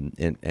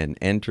and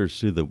enters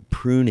through the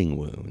pruning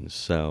wounds.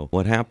 So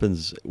what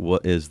happens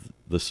is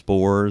the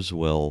spores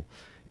will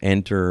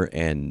enter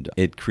and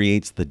it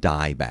creates the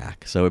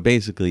dieback. So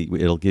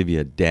it'll give you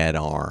a dead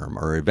arm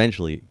or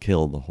eventually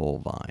kill the whole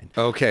vine.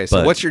 Okay, so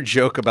But what's your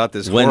joke about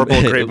this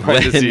horrible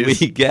grapevine disease? When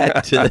we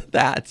get to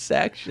that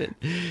section,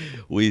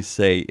 we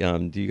say,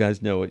 do you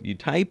guys know what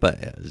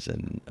Eutypa is?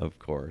 And of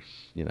course,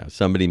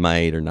 somebody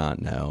might or not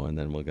know, and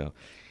then we'll go,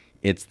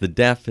 it's the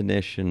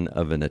definition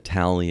of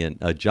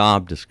a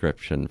job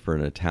description for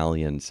an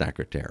Italian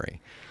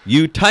secretary.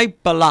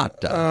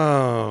 Eutypalata.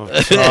 Oh,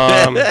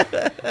 Tom.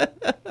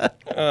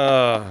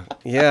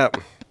 Yeah.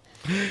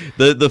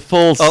 The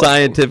full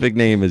scientific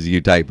name is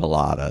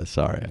Eutypalata.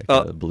 Sorry, I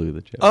kinda blew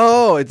the joke.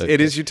 Oh, it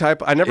is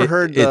Eutypa. I never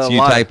heard the It's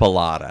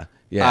Eutypalata.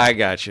 Yeah. I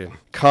got you.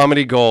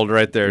 Comedy gold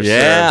right there,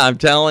 Yeah, sir. I'm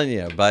telling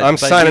you. I'm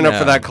signing up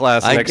for that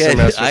class next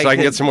semester so I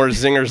can get some more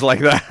zingers like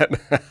that.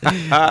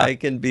 I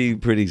can be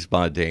pretty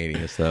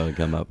spontaneous, though, and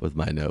come up with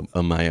my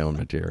own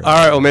material. All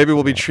right, well, maybe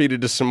we'll be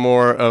treated to some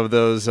more of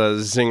those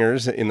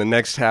zingers in the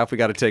next half. We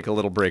got to take a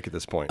little break at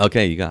this point.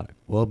 Okay, you got it.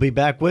 We'll be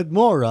back with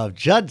more of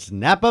Judd's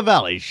Napa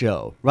Valley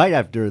Show right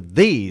after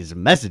these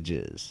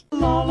messages.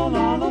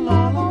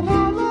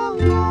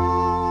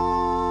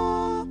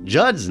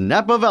 Judd's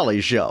Napa Valley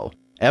Show.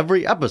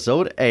 Every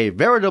episode, a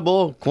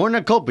veritable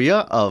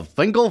cornucopia of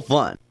Finkel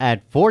fun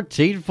at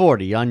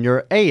 1440 on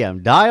your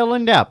AM dial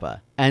in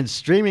Napa and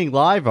streaming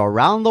live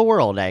around the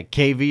world at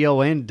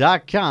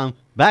kvon.com.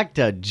 Back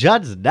to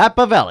Judd's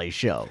Napa Valley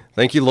Show.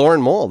 Thank you,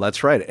 Lauren Mole.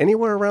 That's right.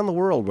 Anywhere around the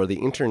world where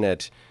the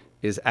internet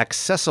is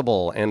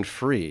accessible and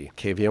free,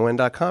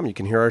 kvon.com. You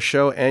can hear our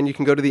show, and you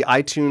can go to the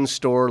iTunes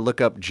store,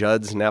 look up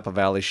Judd's Napa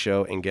Valley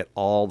Show, and get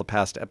all the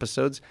past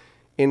episodes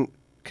in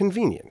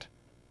convenient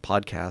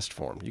podcast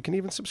form. You can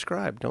even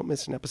subscribe. Don't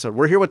miss an episode.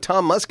 We're here with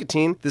Tom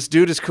Muscatine. This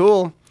dude is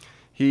cool.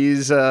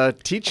 He's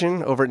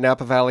teaching over at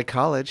Napa Valley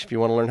College. If you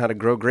want to learn how to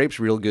grow grapes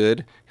real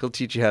good, he'll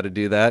teach you how to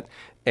do that.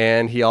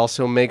 And he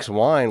also makes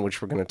wine,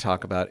 which we're going to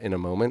talk about in a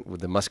moment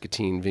with the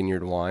Muscatine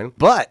Vineyard wine.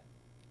 But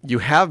you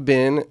have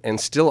been and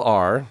still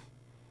are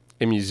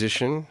a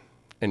musician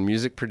and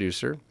music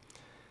producer.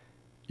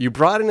 You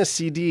brought in a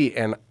CD,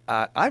 and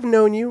I've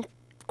known you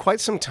quite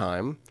some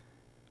time.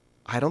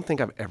 I don't think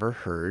I've ever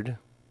heard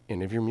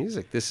any of your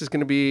music. This is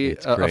going to be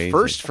a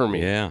first for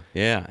me. Yeah.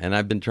 And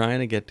I've been trying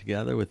to get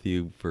together with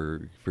you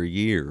for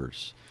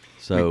years.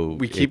 So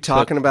we keep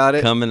talking about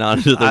it. Coming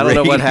onto the I don't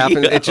know what radio.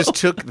 happened. It just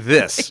took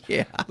this.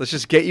 Yeah. Let's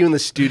just get you in the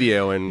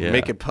studio and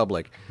make it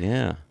public.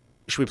 Yeah.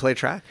 Should we play a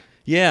track?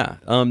 Yeah.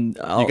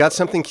 You got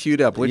something queued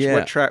up. What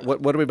track?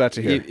 What are we about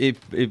to hear?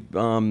 If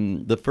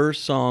the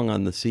first song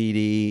on the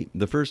CD,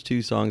 the first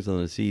two songs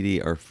on the CD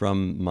are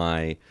from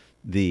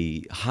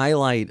the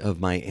highlight of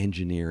my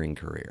engineering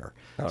career.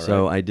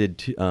 So I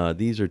did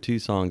these are two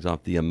songs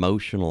off the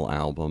Emotional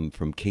album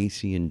from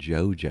Casey and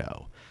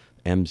JoJo,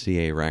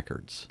 MCA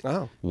Records.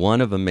 Oh.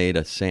 One of them made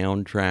a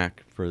soundtrack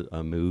for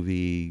a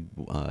movie,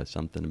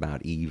 something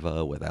about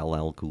Eva with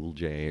LL Cool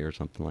J or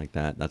something like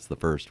that. That's the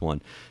first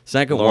one.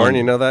 Second one. Lauren,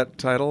 you know that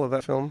title of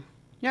that film?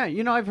 Yeah,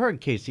 I've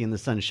heard Casey and the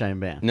Sunshine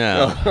Band.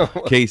 No,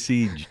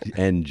 Casey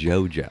and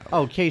JoJo.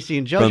 Oh, Casey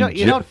and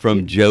JoJo.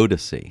 From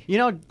Jodeci.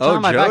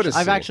 Tom, Jodeci.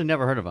 I've actually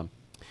never heard of them.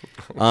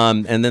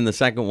 And then the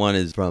second one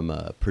is from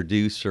a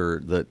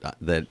producer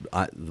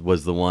that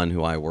was the one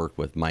who I work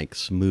with, Mike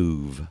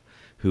Smoove,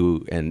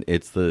 and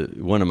it's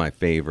one of my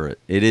favorite.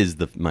 It is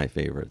my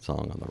favorite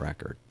song on the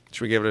record.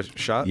 Should we give it a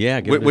shot?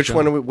 Yeah, give it a which shot.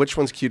 one? Which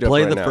one's queued up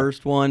Play right the now?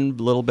 first one,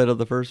 a little bit of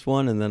the first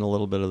one, and then a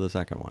little bit of the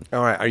second one.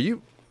 All right. Are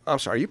you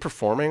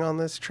performing on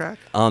this track?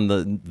 On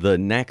the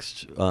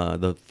next,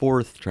 the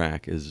fourth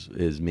track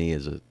is me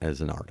as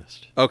an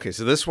artist. Okay,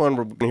 so this one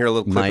we're going to hear a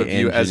little clip of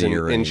you as an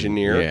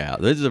engineer. Yeah,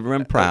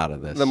 I'm proud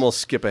of this. Then we'll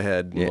skip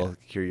ahead and Yeah. we'll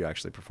hear you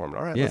actually perform.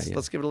 All right, Yeah,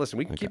 let's give it a listen.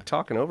 We can keep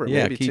talking over it.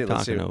 Yeah, maybe keep too.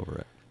 Let's talking see. over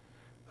it.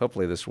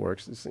 Hopefully this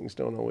works. These things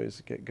don't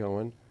always get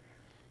going.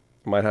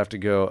 Might have to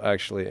go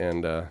actually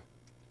and there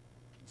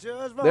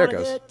it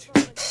goes.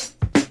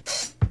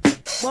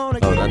 Oh,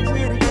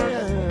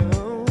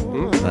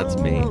 that's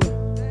me.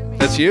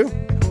 That's you?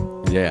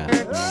 Yeah.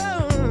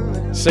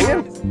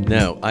 Singing?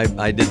 No,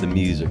 I did the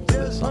music for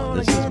this song.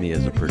 This is me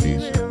as a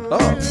producer. Oh.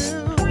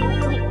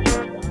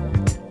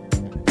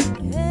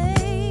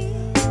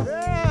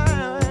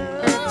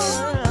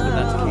 But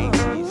that's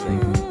Casey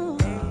singing.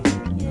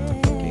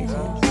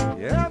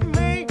 Casey. Yeah.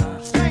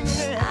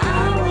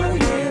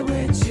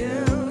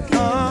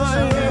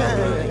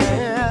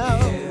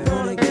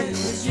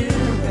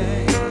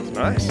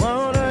 Nice.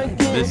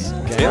 This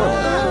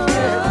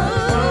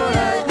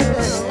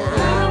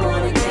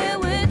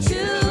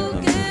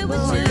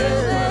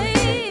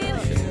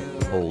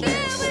Hold on.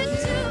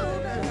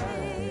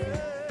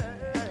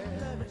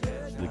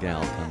 The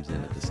gal comes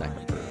in at the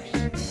second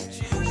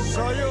verse.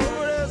 Saw you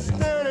over there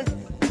standing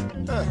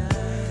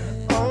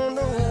on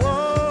the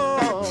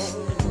wall,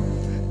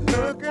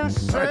 looking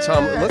sad. All right,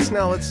 Tom. Let's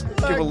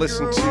give a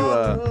listen to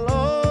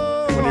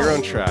one of your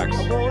own tracks.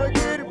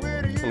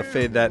 I'm gonna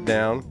fade that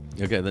down.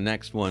 Okay, the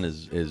next one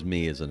is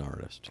me as an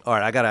artist. All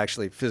right, I gotta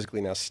actually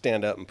physically now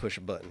stand up and push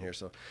a button here,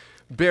 so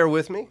bear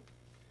with me.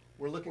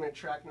 We're looking at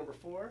track number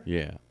 4.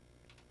 Yeah.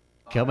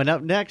 Coming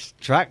up next,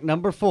 track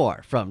number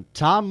 4 from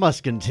Tom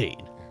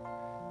Muscantine.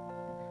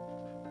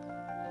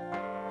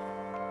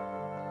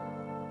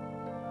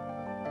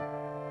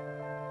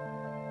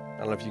 I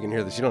don't know if you can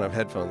hear this. You don't have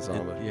headphones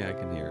on, but Yeah, I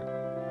can hear it.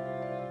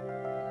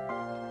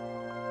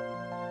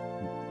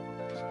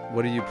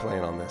 what are you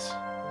playing on this?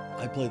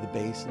 I play the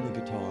bass and the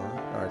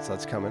guitar, All right, so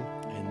that's coming.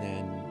 and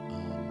then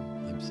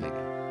I'm singing.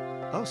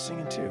 Oh,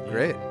 singing too.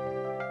 Great.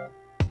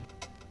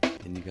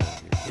 And you gotta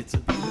hear it. It's a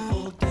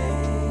beautiful day.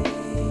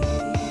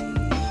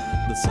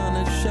 The sun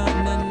is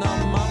shining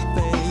on my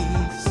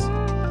face.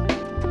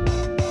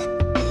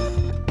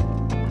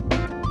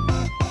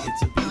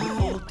 It's a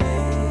beautiful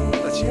day.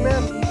 That's you,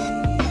 man.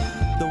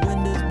 The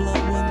wind is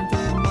blowing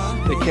through my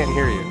They hair. can't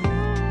hear you.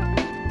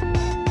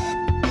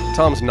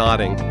 Tom's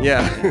nodding.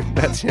 Yeah,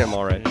 that's him.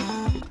 All right.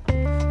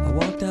 I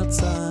walked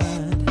outside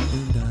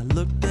and I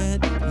looked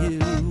at you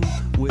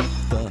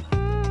with a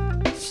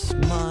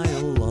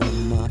smile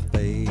on my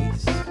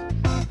face.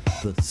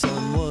 The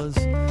sun was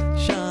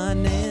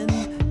shining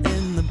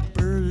and the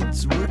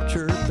birds were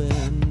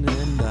chirping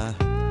and I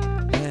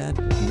had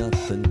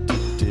nothing to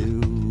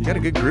do. You got a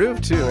good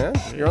groove too, man.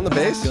 You're on the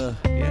bass. Like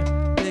a Yeah.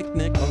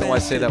 picnic I don't know why I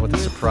say that with a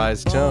basket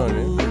surprised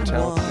tone. You're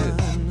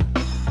talented. wine.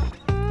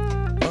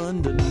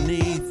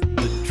 Underneath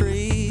the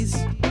trees,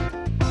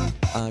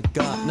 I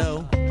got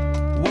no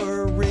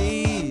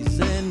worries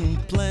and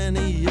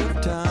plenty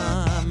of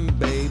time,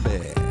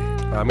 baby.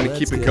 I'm going to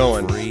keep Let's it get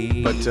going,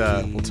 freaky. but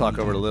we'll talk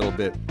over it a little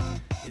bit.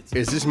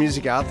 Is this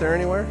music out there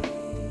anywhere?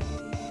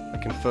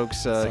 Can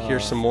folks hear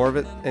some more of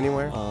it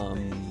anywhere?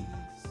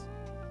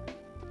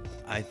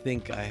 I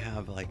think I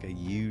have like a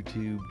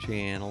YouTube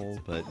channel,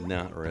 but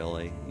not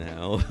really.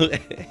 No.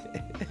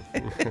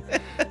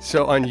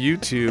 So on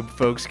YouTube,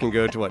 folks can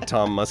go to what,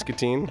 Tom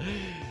Muscatine?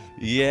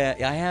 Yeah,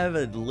 I have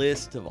a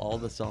list of all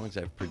the songs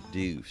I've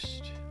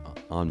produced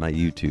on my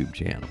YouTube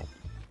channel.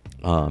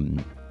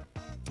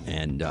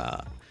 And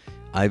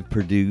I've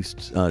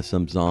produced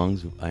some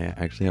songs. I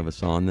actually have a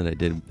song that I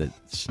did that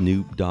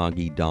Snoop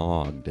Doggy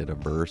Dogg did a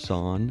verse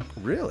on.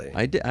 Really?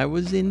 I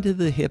was into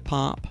the hip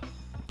hop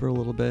for a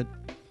little bit.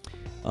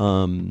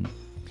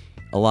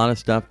 A lot of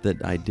stuff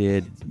that I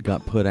did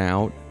got put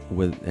out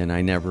with, and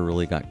I never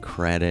really got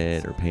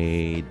credit or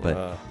paid.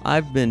 But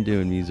I've been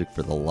doing music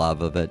for the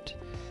love of it.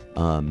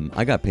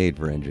 I got paid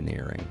for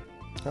engineering.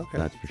 Okay.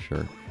 That's for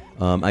sure.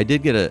 I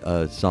did get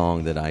a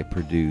song that I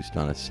produced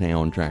on a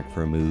soundtrack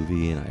for a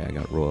movie, and I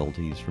got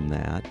royalties from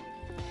that.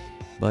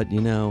 But,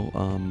 you know...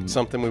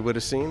 Something we would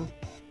have seen?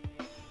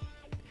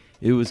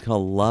 It was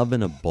called Love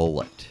in a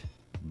Bullet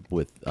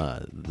with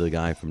the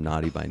guy from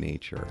Naughty by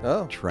Nature,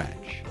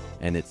 Tretch.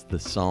 And it's the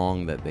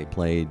song that they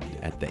played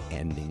at the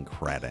ending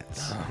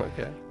credits.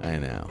 Okay. I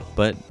know.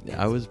 But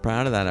I was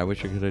proud of that. I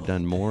wish I could have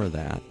done more of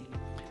that.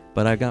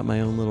 But I got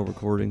my own little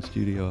recording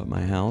studio at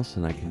my house,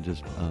 and I can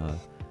just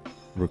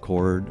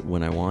record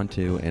when I want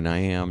to. And I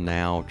am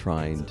now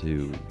trying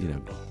to,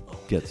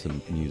 get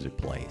some music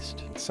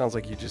placed. Sounds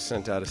like you just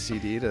sent out a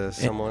CD to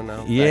someone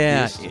out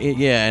Yeah, back east.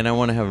 yeah, and I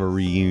want to have a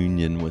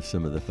reunion with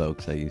some of the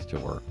folks I used to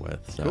work with.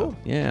 So, Cool.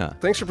 yeah.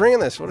 Thanks for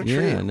bringing this. What a treat.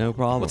 Yeah, no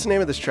problem. What's the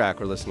name of this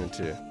track we're listening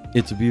to?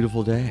 It's a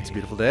Beautiful Day. It's a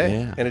beautiful day.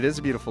 Yeah. And it is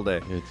a beautiful day.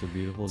 It's a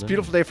beautiful day. It's a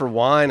beautiful day for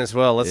wine as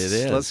well. It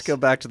is. Let's go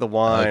back to the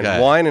wine. Okay.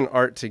 Wine and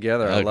art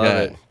together. I love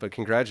Okay. it. But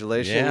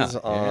congratulations Yeah,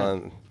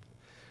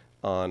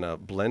 on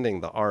blending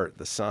the art,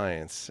 the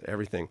science,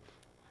 everything.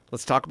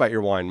 Let's talk about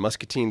your wine,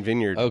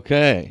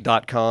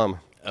 muscatinevineyard.com.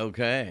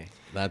 Okay,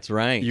 that's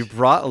right. You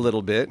brought a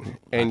little bit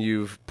and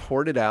you've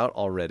poured it out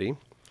already.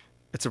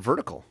 It's a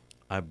vertical.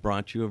 I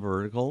brought you a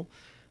vertical.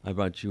 I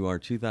brought you our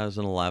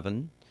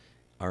 2011,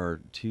 our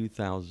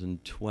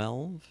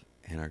 2012,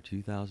 and our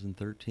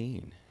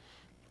 2013.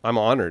 I'm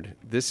honored.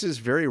 This is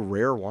very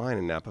rare wine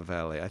in Napa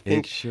Valley. I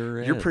think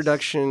sure your is.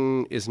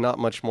 production is not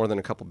much more than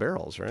a couple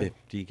barrels, right?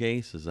 50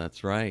 cases,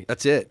 that's right.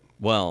 That's it.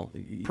 Well,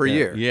 Per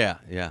year? Yeah.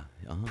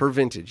 Uh-huh. Per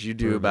vintage, you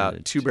do Per about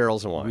vintage. 2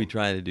 barrels of wine. We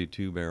try to do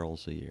 2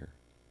 barrels a year.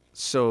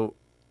 So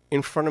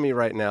in front of me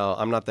right now,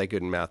 I'm not that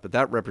good in math, but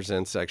that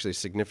represents actually a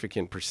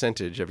significant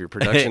percentage of your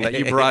production that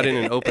you brought in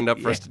and opened up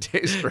for us to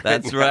taste right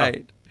That's now.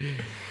 right.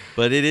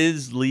 But it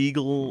is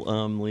legal,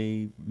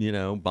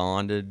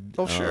 bonded.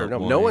 Oh, sure. No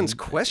wine. one's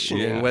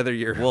questioning Yeah. whether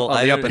you're Well, on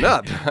I the up don't- and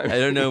up. I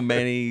don't know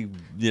many,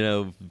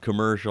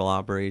 commercial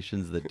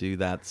operations that do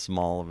that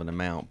small of an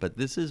amount. But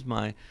this is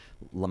my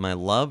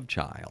love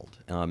child.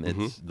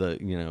 It's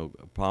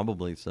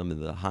probably some of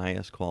the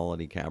highest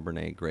quality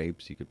Cabernet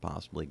grapes you could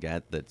possibly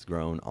get that's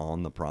grown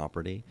on the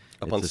property.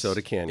 Up on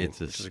Soda Canyon,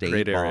 It's a which is a state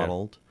great area.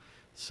 bottled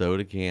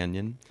Soda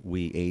Canyon.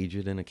 We age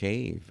it in a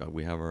cave.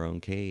 We have our own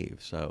cave.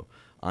 So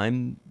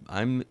I'm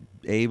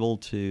able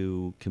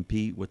to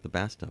compete with the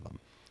best of them.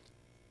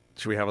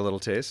 Should we have a little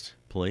taste?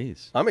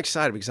 Please. I'm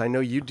excited because I know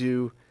you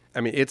do.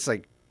 I mean, it's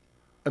like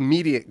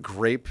immediate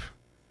grape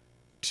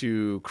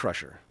to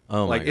crusher.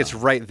 Oh, my like it's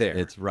God. right there.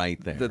 It's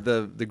right there.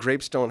 The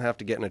grapes don't have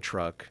to get in a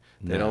truck.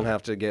 They No. don't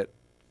have to get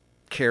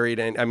carried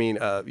and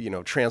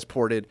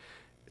transported.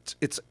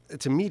 It's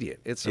immediate.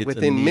 It's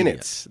within immediate.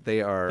 minutes.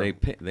 They are. They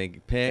pick.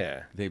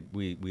 Yeah.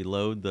 We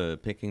load the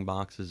picking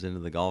boxes into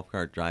the golf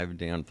cart, drive it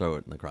down, throw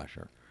it in the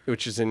crusher.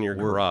 which is in your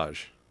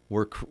garage.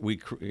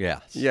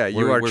 Yes. Yeah, you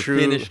we're, are we're true-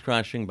 finished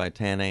crushing by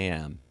 10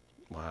 a.m.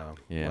 Wow.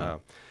 Yeah.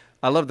 Wow.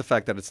 I love the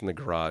fact that it's in the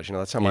garage.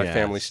 That's how my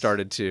family Yes.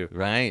 started too.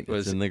 Right,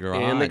 Was it's in the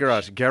In the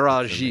garage.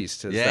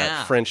 Garagiste is Yeah.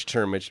 that French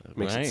term which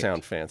makes it Right,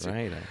 sound fancy.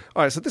 right.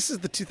 All right, so this is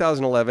the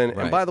 2011. And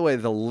Right. by the way,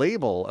 the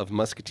label of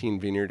Muscatine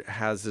Vineyard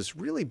has this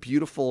really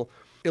beautiful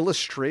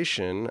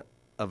illustration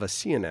of a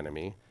sea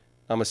anemone.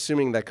 I'm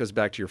assuming that goes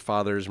back to your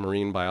father's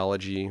marine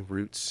biology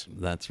roots.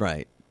 That's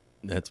right.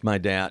 That's my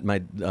dad.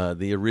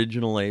 The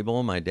original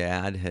label my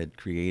dad had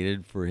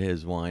created for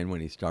his wine when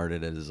he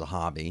started it as a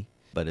hobby.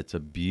 But it's a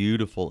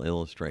beautiful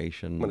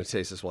illustration. I'm going to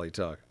taste this while you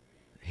talk.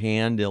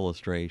 Hand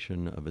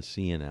illustration of a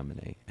sea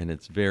anemone, and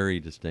it's very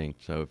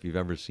distinct. So if you've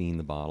ever seen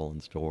the bottle in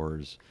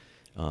stores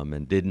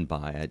and didn't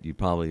buy it, you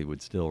probably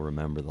would still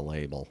remember the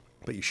label.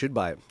 But you should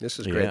buy it. This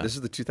is great. Yeah. This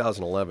is the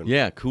 2011.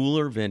 Yeah,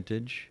 cooler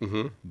vintage,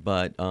 Mm-hmm.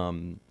 but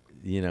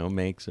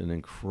makes an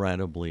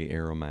incredibly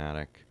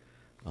aromatic,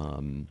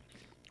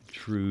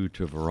 true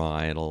to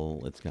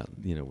varietal. It's got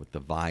with the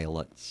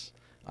violets.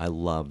 I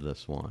love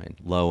this wine.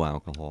 Low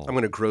alcohol. I'm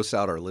going to gross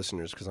out our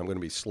listeners because I'm going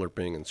to be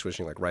slurping and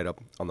swishing like right up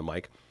on the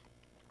mic.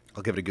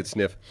 I'll give it a good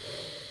sniff.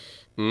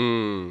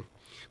 You're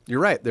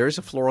right. There is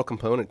a floral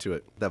component to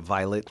it. That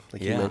violet,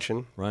 like you Yeah,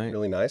 mentioned. right.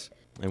 Really nice.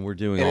 And we're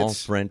doing And all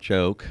it's- French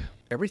oak.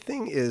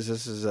 Everything is,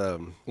 this is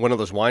one of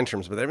those wine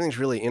terms, but everything's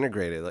really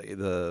integrated. Like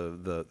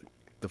the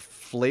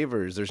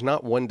flavors, there's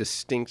not one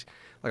distinct,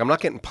 like I'm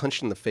not getting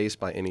punched in the face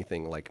by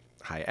anything like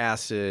high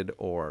acid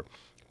or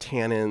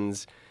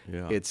tannins.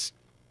 Yeah. It's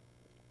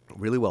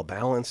really well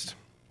balanced.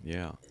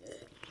 Yeah.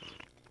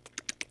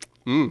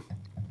 Yeah,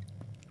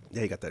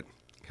 you got that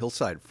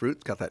hillside fruit.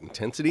 It's got that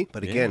intensity,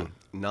 but again, Yeah.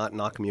 not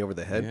knocking me over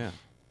the head Yeah.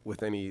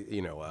 with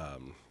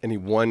any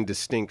one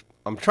distinct.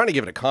 I'm trying to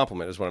give it a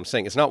compliment, is what I'm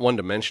saying. It's not one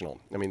dimensional.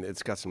 I mean,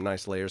 it's got some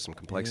nice layers, some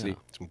complexity, Yeah.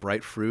 some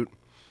bright fruit.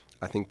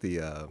 I think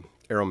the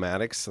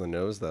aromatics of the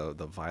nose, the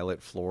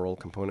violet floral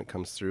component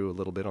comes through a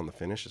little bit on the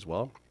finish as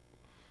well.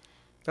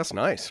 That's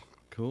nice.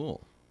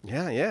 Cool.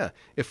 Yeah, yeah.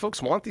 If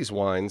folks want these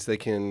wines, they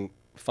can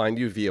find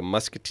you via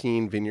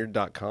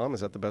muscatinevineyard.com.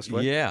 Is that the best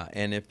way? Yeah,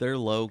 and if they're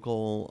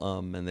local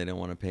and they don't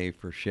want to pay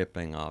for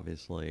shipping,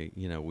 obviously,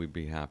 we'd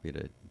be happy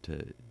to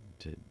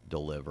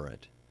deliver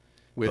it.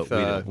 With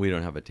But we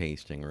don't have a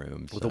tasting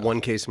room. with so a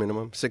 1 case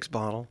minimum, 6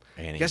 bottle.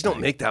 You guys don't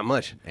Anything. make that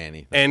much.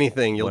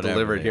 Anything. You'll Whatever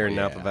deliver it they- here in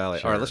yeah, Napa Valley.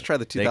 All sure. right, let's try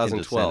the They can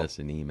just 2012. send us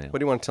an email. What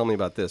do you want to tell me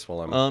about this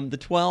while I'm The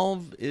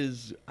 12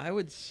 is, I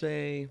would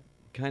say,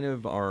 kind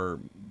of our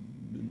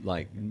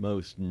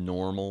most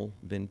normal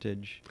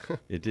vintage.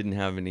 It didn't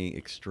have any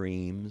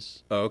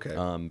extremes. Oh,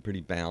 okay. Pretty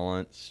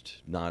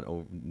balanced, not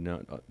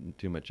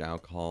too much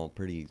alcohol,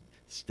 pretty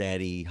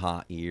steady,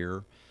 hot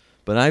year.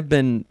 But I've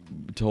been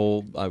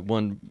told,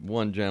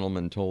 one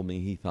gentleman told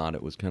me he thought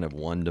it was kind of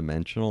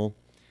one-dimensional.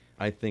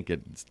 I think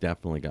it's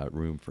definitely got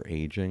room for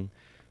aging.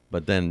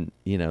 But then,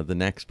 the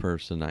next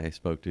person I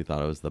spoke to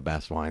thought it was the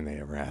best wine they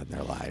ever had in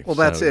their life. Well,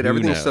 that's So it. who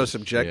Everything's so knows?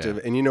 subjective.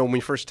 Yeah. And when we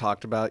first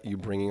talked about you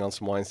bringing on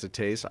some wines to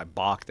taste, I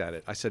balked at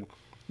it. I said,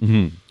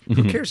 Mm-hmm.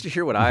 who cares to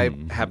hear what I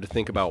have to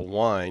think about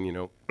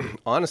wine?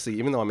 Honestly,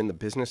 even though I'm in the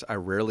business, I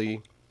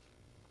rarely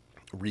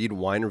read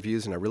wine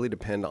reviews, and I really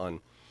depend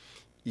on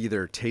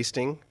either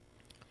tasting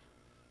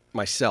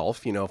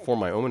myself, for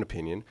my own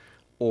opinion,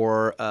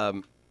 or,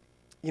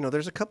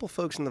 there's a couple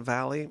folks in the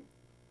Valley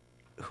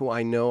who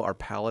I know our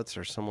palates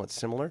are somewhat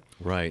similar.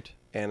 Right.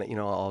 And,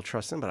 I'll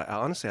trust them. But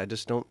honestly, I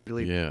just don't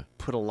really Yeah.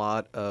 put a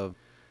lot of,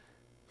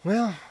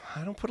 I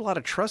don't put a lot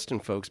of trust in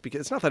folks, because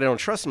it's not that I don't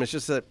trust them. It's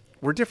just that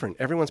we're different.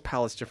 Everyone's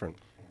palate's different.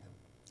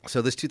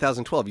 So this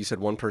 2012, you said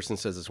one person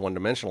says it's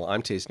one-dimensional.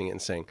 I'm tasting it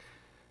and saying,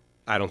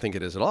 I don't think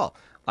it is at all.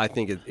 I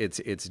think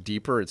it's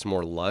deeper. It's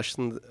more lush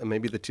than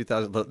maybe the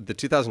 2000. The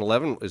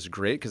 2011 is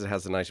great because it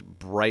has a nice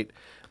bright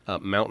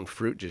mountain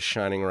fruit just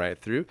shining right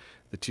through.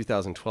 The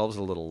 2012 is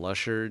a little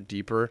lusher,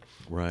 deeper,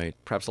 Right.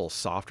 perhaps a little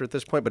softer at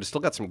this point, but it's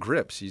still got some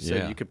grips. You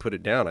said Yeah. you could put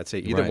it down. I'd say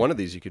either Right. one of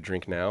these you could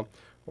drink now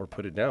or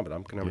put it down. But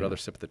I'm gonna have another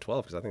sip of the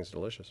 12 because I think it's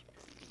delicious.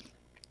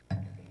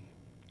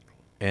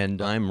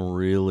 And I'm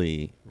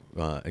really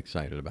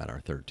excited about our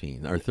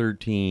 13. Our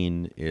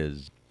 13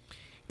 is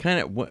kind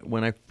of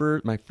when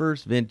my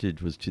first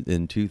vintage was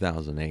in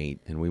 2008,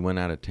 and we went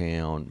out of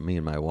town. Me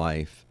and my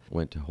wife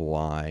went to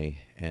Hawaii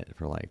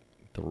for like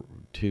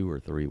 2 or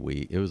 3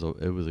 weeks. It was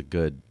a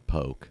good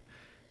poke,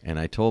 and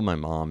I told my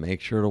mom,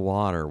 make sure to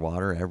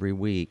water every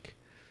week.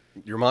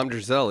 Your mom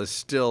Giselle is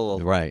still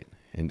Right.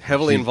 And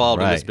Heavily she's-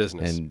 involved in this right.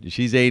 business. And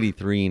she's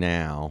 83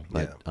 now,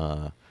 but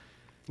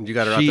you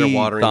got her out there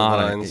watering the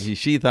vines.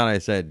 she thought I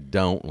said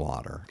don't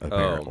water,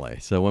 apparently.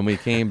 So when we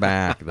came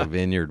back, the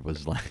vineyard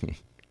was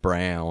like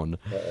brown,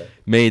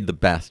 made the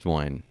best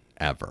wine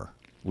ever.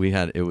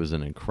 It was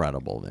an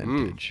incredible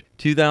vintage.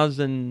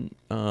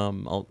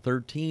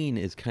 2013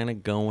 is kind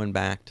of going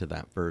back to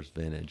that first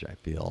vintage, I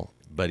feel,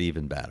 but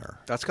even better.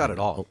 That's got it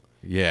all.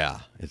 Yeah,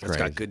 it's It's great.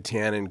 got good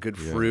tannin, good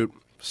fruit,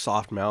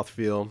 soft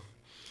mouthfeel.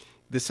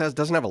 This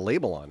doesn't have a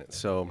label on it,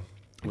 so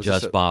was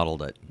this Just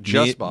bottled it.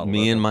 Just bottled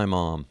me it. and my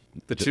mom.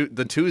 the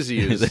twos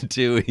you use. The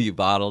two, he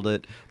bottled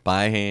it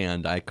by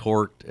hand. I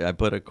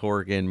put a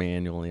cork in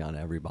manually on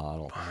every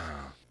bottle.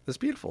 That's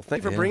beautiful.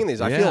 Thank you for Yeah. bringing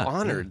these. I feel Yeah,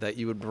 honored that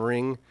you would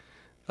bring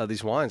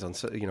these wines on,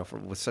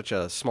 with such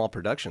a small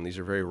production. These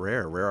are very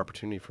rare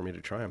opportunity for me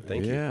to try them.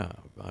 Thank you. Yeah,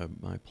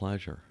 my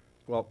pleasure.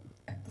 Well,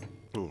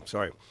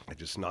 sorry, I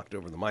just knocked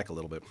over the mic a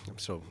little bit. I'm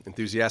so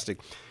enthusiastic.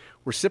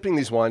 We're sipping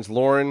these wines.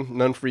 Lauren,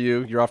 none for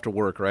you. You're off to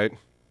work, right?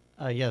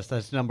 Yes,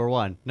 that's number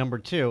one. Number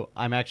two,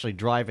 I'm actually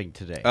driving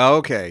today. Oh,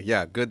 okay.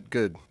 Yeah,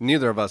 good.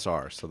 Neither of us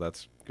are, so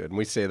that's good. And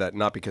we say that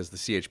not because the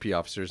CHP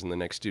officer's in the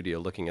next studio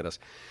looking at us,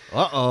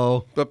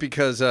 Uh-oh. but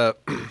because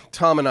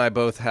Tom and I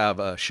both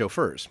have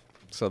chauffeurs.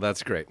 So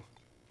that's great.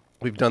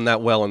 We've done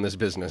that well in this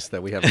business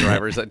that we have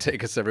drivers that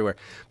take us everywhere.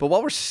 But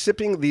while we're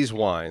sipping these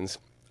wines,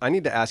 I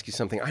need to ask you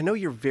something. I know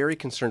you're very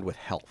concerned with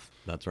health.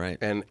 That's right.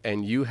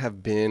 And you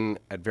have been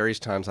at various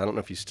times, I don't know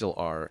if you still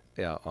are,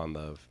 on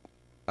the,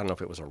 I don't know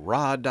if it was a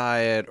raw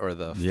diet or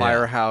the Yeah,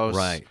 firehouse.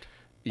 right.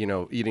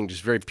 Eating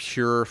just very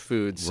pure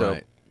food. So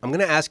Right. I'm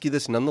going to ask you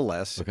this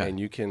nonetheless, Okay. and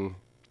you can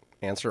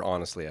answer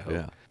honestly, I hope.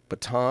 Yeah.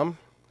 But Tom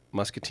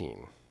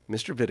Muscatine,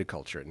 Mr.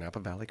 Viticulture at Napa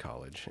Valley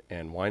College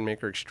and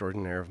winemaker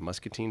extraordinaire of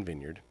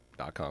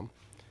MuscatineVineyard.com,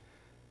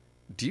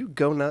 do you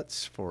go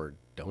nuts for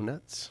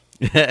donuts?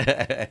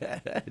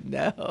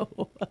 No.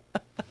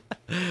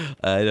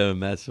 I don't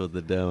mess with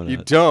the donut. You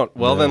don't.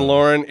 Well, then, No.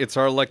 Lauren, it's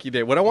our lucky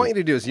day. What I want you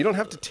to do is you don't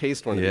have to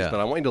taste one of these, Yeah. but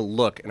I want you to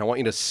look and I want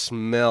you to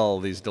smell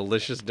these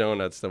delicious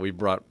donuts that we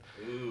brought.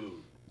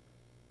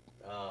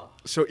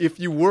 So if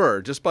you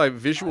were, just by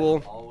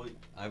visual...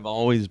 I've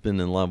always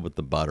been in love with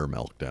the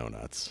buttermilk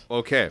donuts.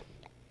 Okay.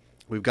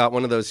 We've got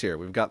one of those here.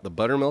 We've got the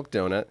buttermilk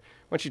donut.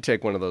 Why don't you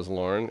take one of those,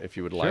 Lauren, if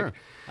you would Sure. like.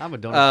 I'm a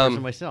donut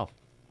person myself.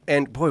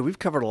 And, boy, we've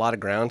covered a lot of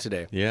ground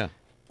today. Yeah.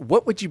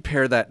 What would you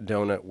pair that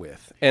donut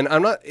with? And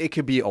it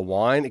could be a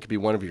wine. It could be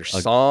one of your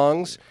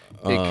songs.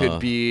 It could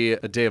be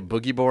a day of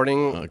boogie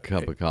boarding. A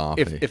cup of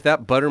coffee. If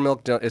that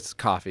buttermilk donut, it's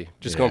coffee.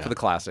 Just going Yeah. for the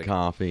classic.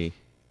 Coffee.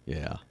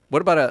 Yeah.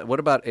 What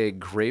about a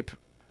grape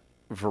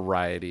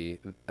variety?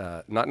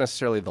 Not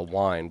necessarily the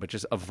wine, but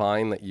just a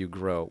vine that you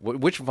grow.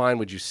 Which vine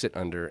would you sit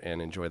under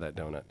and enjoy that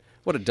donut?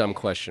 What a dumb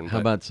question. How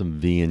but- about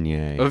some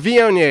Viognier? a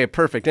Viognier?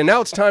 Perfect. And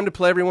now it's time to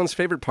play everyone's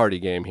favorite party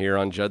game here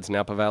on Judd's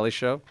Napa Valley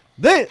Show.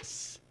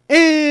 This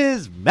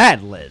is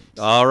Madeline.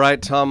 All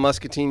right, Tom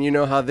Muscatine, you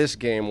know how this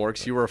game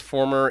works. You were a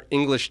former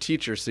English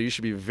teacher, so you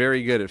should be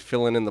very good at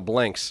filling in the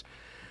blanks.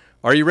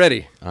 Are you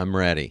ready? I'm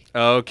ready.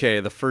 Okay,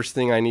 the first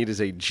thing I need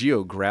is a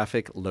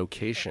geographic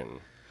location.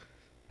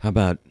 How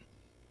about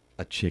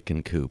a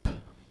chicken coop?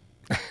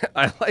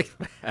 I like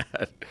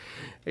that.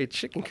 A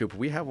chicken coop.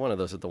 We have one of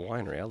those at the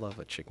winery. I love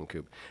a chicken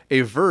coop.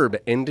 A verb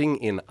ending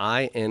in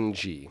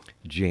ing.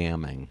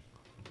 Jamming.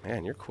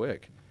 Man, you're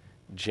quick.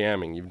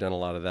 Jamming. You've done a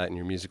lot of that in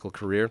your musical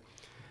career.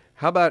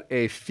 How about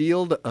a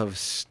field of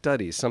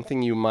study?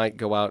 Something you might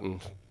go out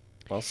and,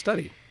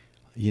 study.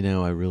 You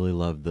know, I really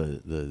love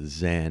the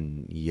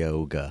Zen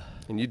yoga.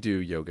 And you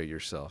do yoga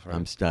yourself, right?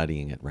 I'm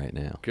studying it right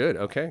now. Good.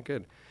 Okay,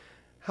 good.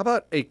 How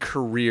about a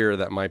career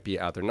that might be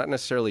out there? Not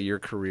necessarily your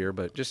career,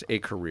 but just a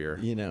career.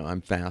 You know,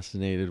 I'm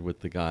fascinated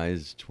with the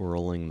guys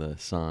twirling the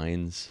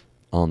signs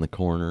on the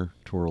corner,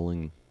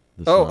 twirling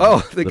the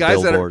signs, The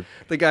guys billboard.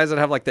 that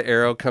have like the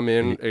arrow come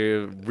in.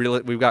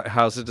 We've got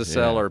houses to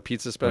sell Yeah. or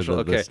pizza special.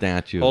 Or the Okay,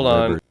 statue of Hold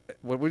on. Liberty.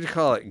 What would you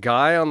call it?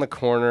 Guy on the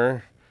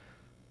corner,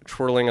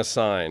 twirling a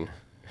sign.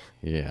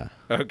 Yeah.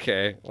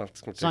 Okay,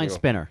 let's continue. Sign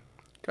spinner.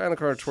 Guy on the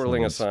corner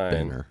twirling a sign.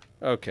 Spinner.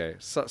 Okay,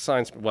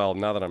 signs. Well,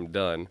 now that I'm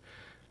done,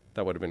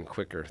 that would have been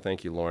quicker.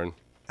 Thank you, Lauren.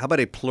 How about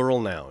a plural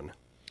noun?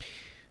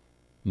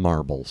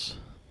 Marbles.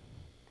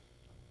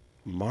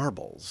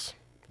 Marbles.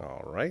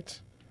 All right.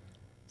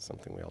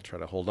 Something we all try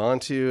to hold on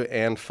to.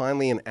 And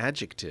finally, an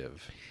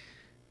adjective.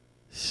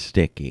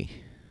 Sticky.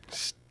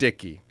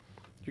 Sticky.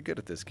 You're good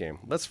at this game.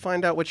 Let's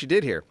find out what you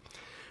did here.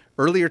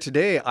 Earlier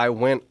today, I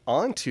went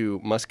on to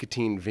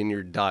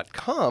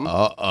muscatinevineyard.com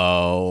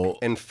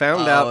and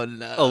found out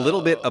a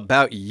little bit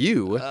about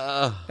you,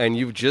 and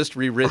you've just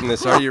rewritten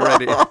this. Are you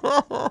ready?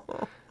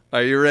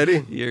 Are you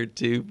ready? You're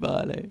too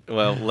funny.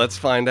 Well, let's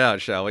find out,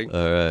 shall we?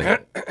 All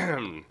right.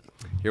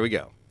 Here we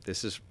go.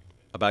 This is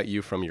about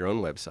you from your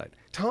own website.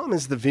 Tom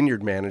is the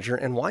vineyard manager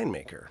and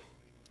winemaker.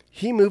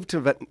 He moved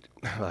to...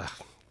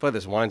 Boy,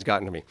 this wine's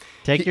gotten to me.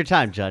 Take your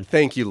time, Judd.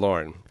 Thank you,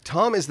 Lauren.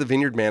 Tom is the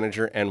vineyard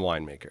manager and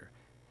winemaker.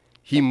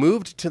 He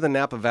moved to the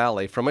Napa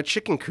Valley from a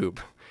chicken coop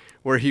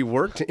where he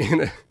worked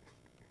in a...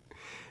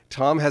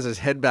 Tom has his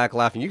head back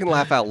laughing. You can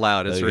laugh out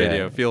loud. It's Okay,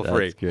 radio. Feel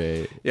free. That's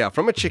great. Yeah,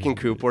 from a chicken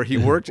coop where he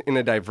worked in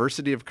a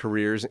diversity of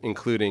careers,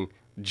 including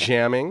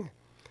jamming,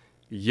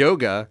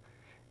 yoga,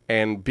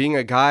 and being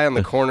a guy on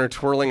the corner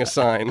twirling a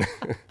sign.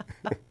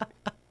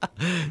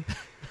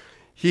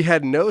 He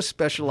had no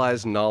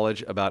specialized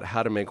knowledge about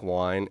how to make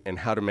wine and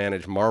how to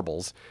manage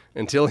marbles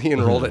until he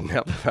enrolled at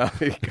Napa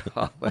Valley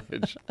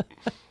College.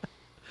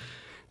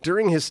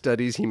 During his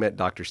studies, he met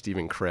Dr.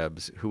 Stephen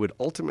Krebs, who would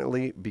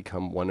ultimately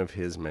become one of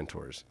his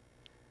mentors.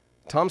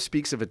 Tom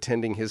speaks of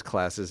attending his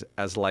classes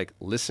as like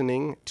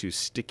listening to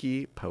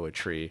sticky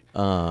poetry.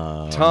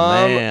 Oh,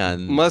 Tom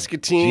man.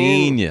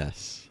 Muscatine.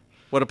 Genius.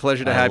 What a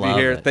pleasure to I have you love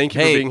here. it. Thank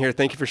you for Hey, being here.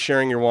 Thank you for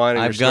sharing your wine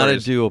and I've your got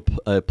to stories. do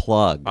a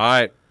plug. All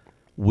right.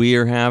 We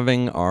are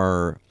having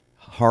our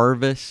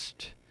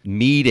harvest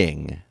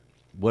meeting.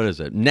 What is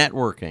it?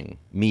 Networking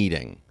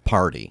meeting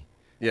party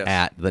Yes.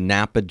 at the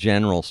Napa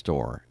General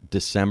Store,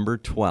 December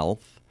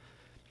 12th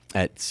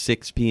at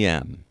 6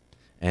 p.m.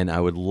 And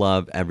I would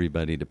love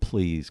everybody to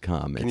please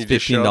come. Can It's you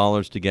just show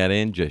 $15 to get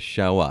in. Just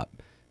show up.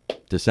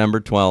 December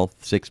 12th,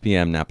 6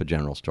 p.m., Napa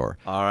General Store.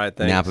 All right,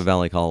 thanks. Napa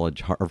Valley College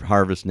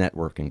Harvest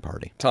Networking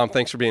Party. Tom,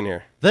 thanks for being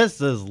here.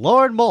 This is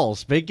Lord Mole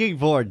speaking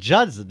for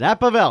Judd's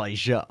Napa Valley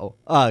Show,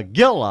 a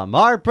Gil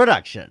Lamar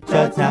production.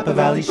 Judd's Napa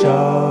Valley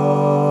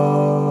Show.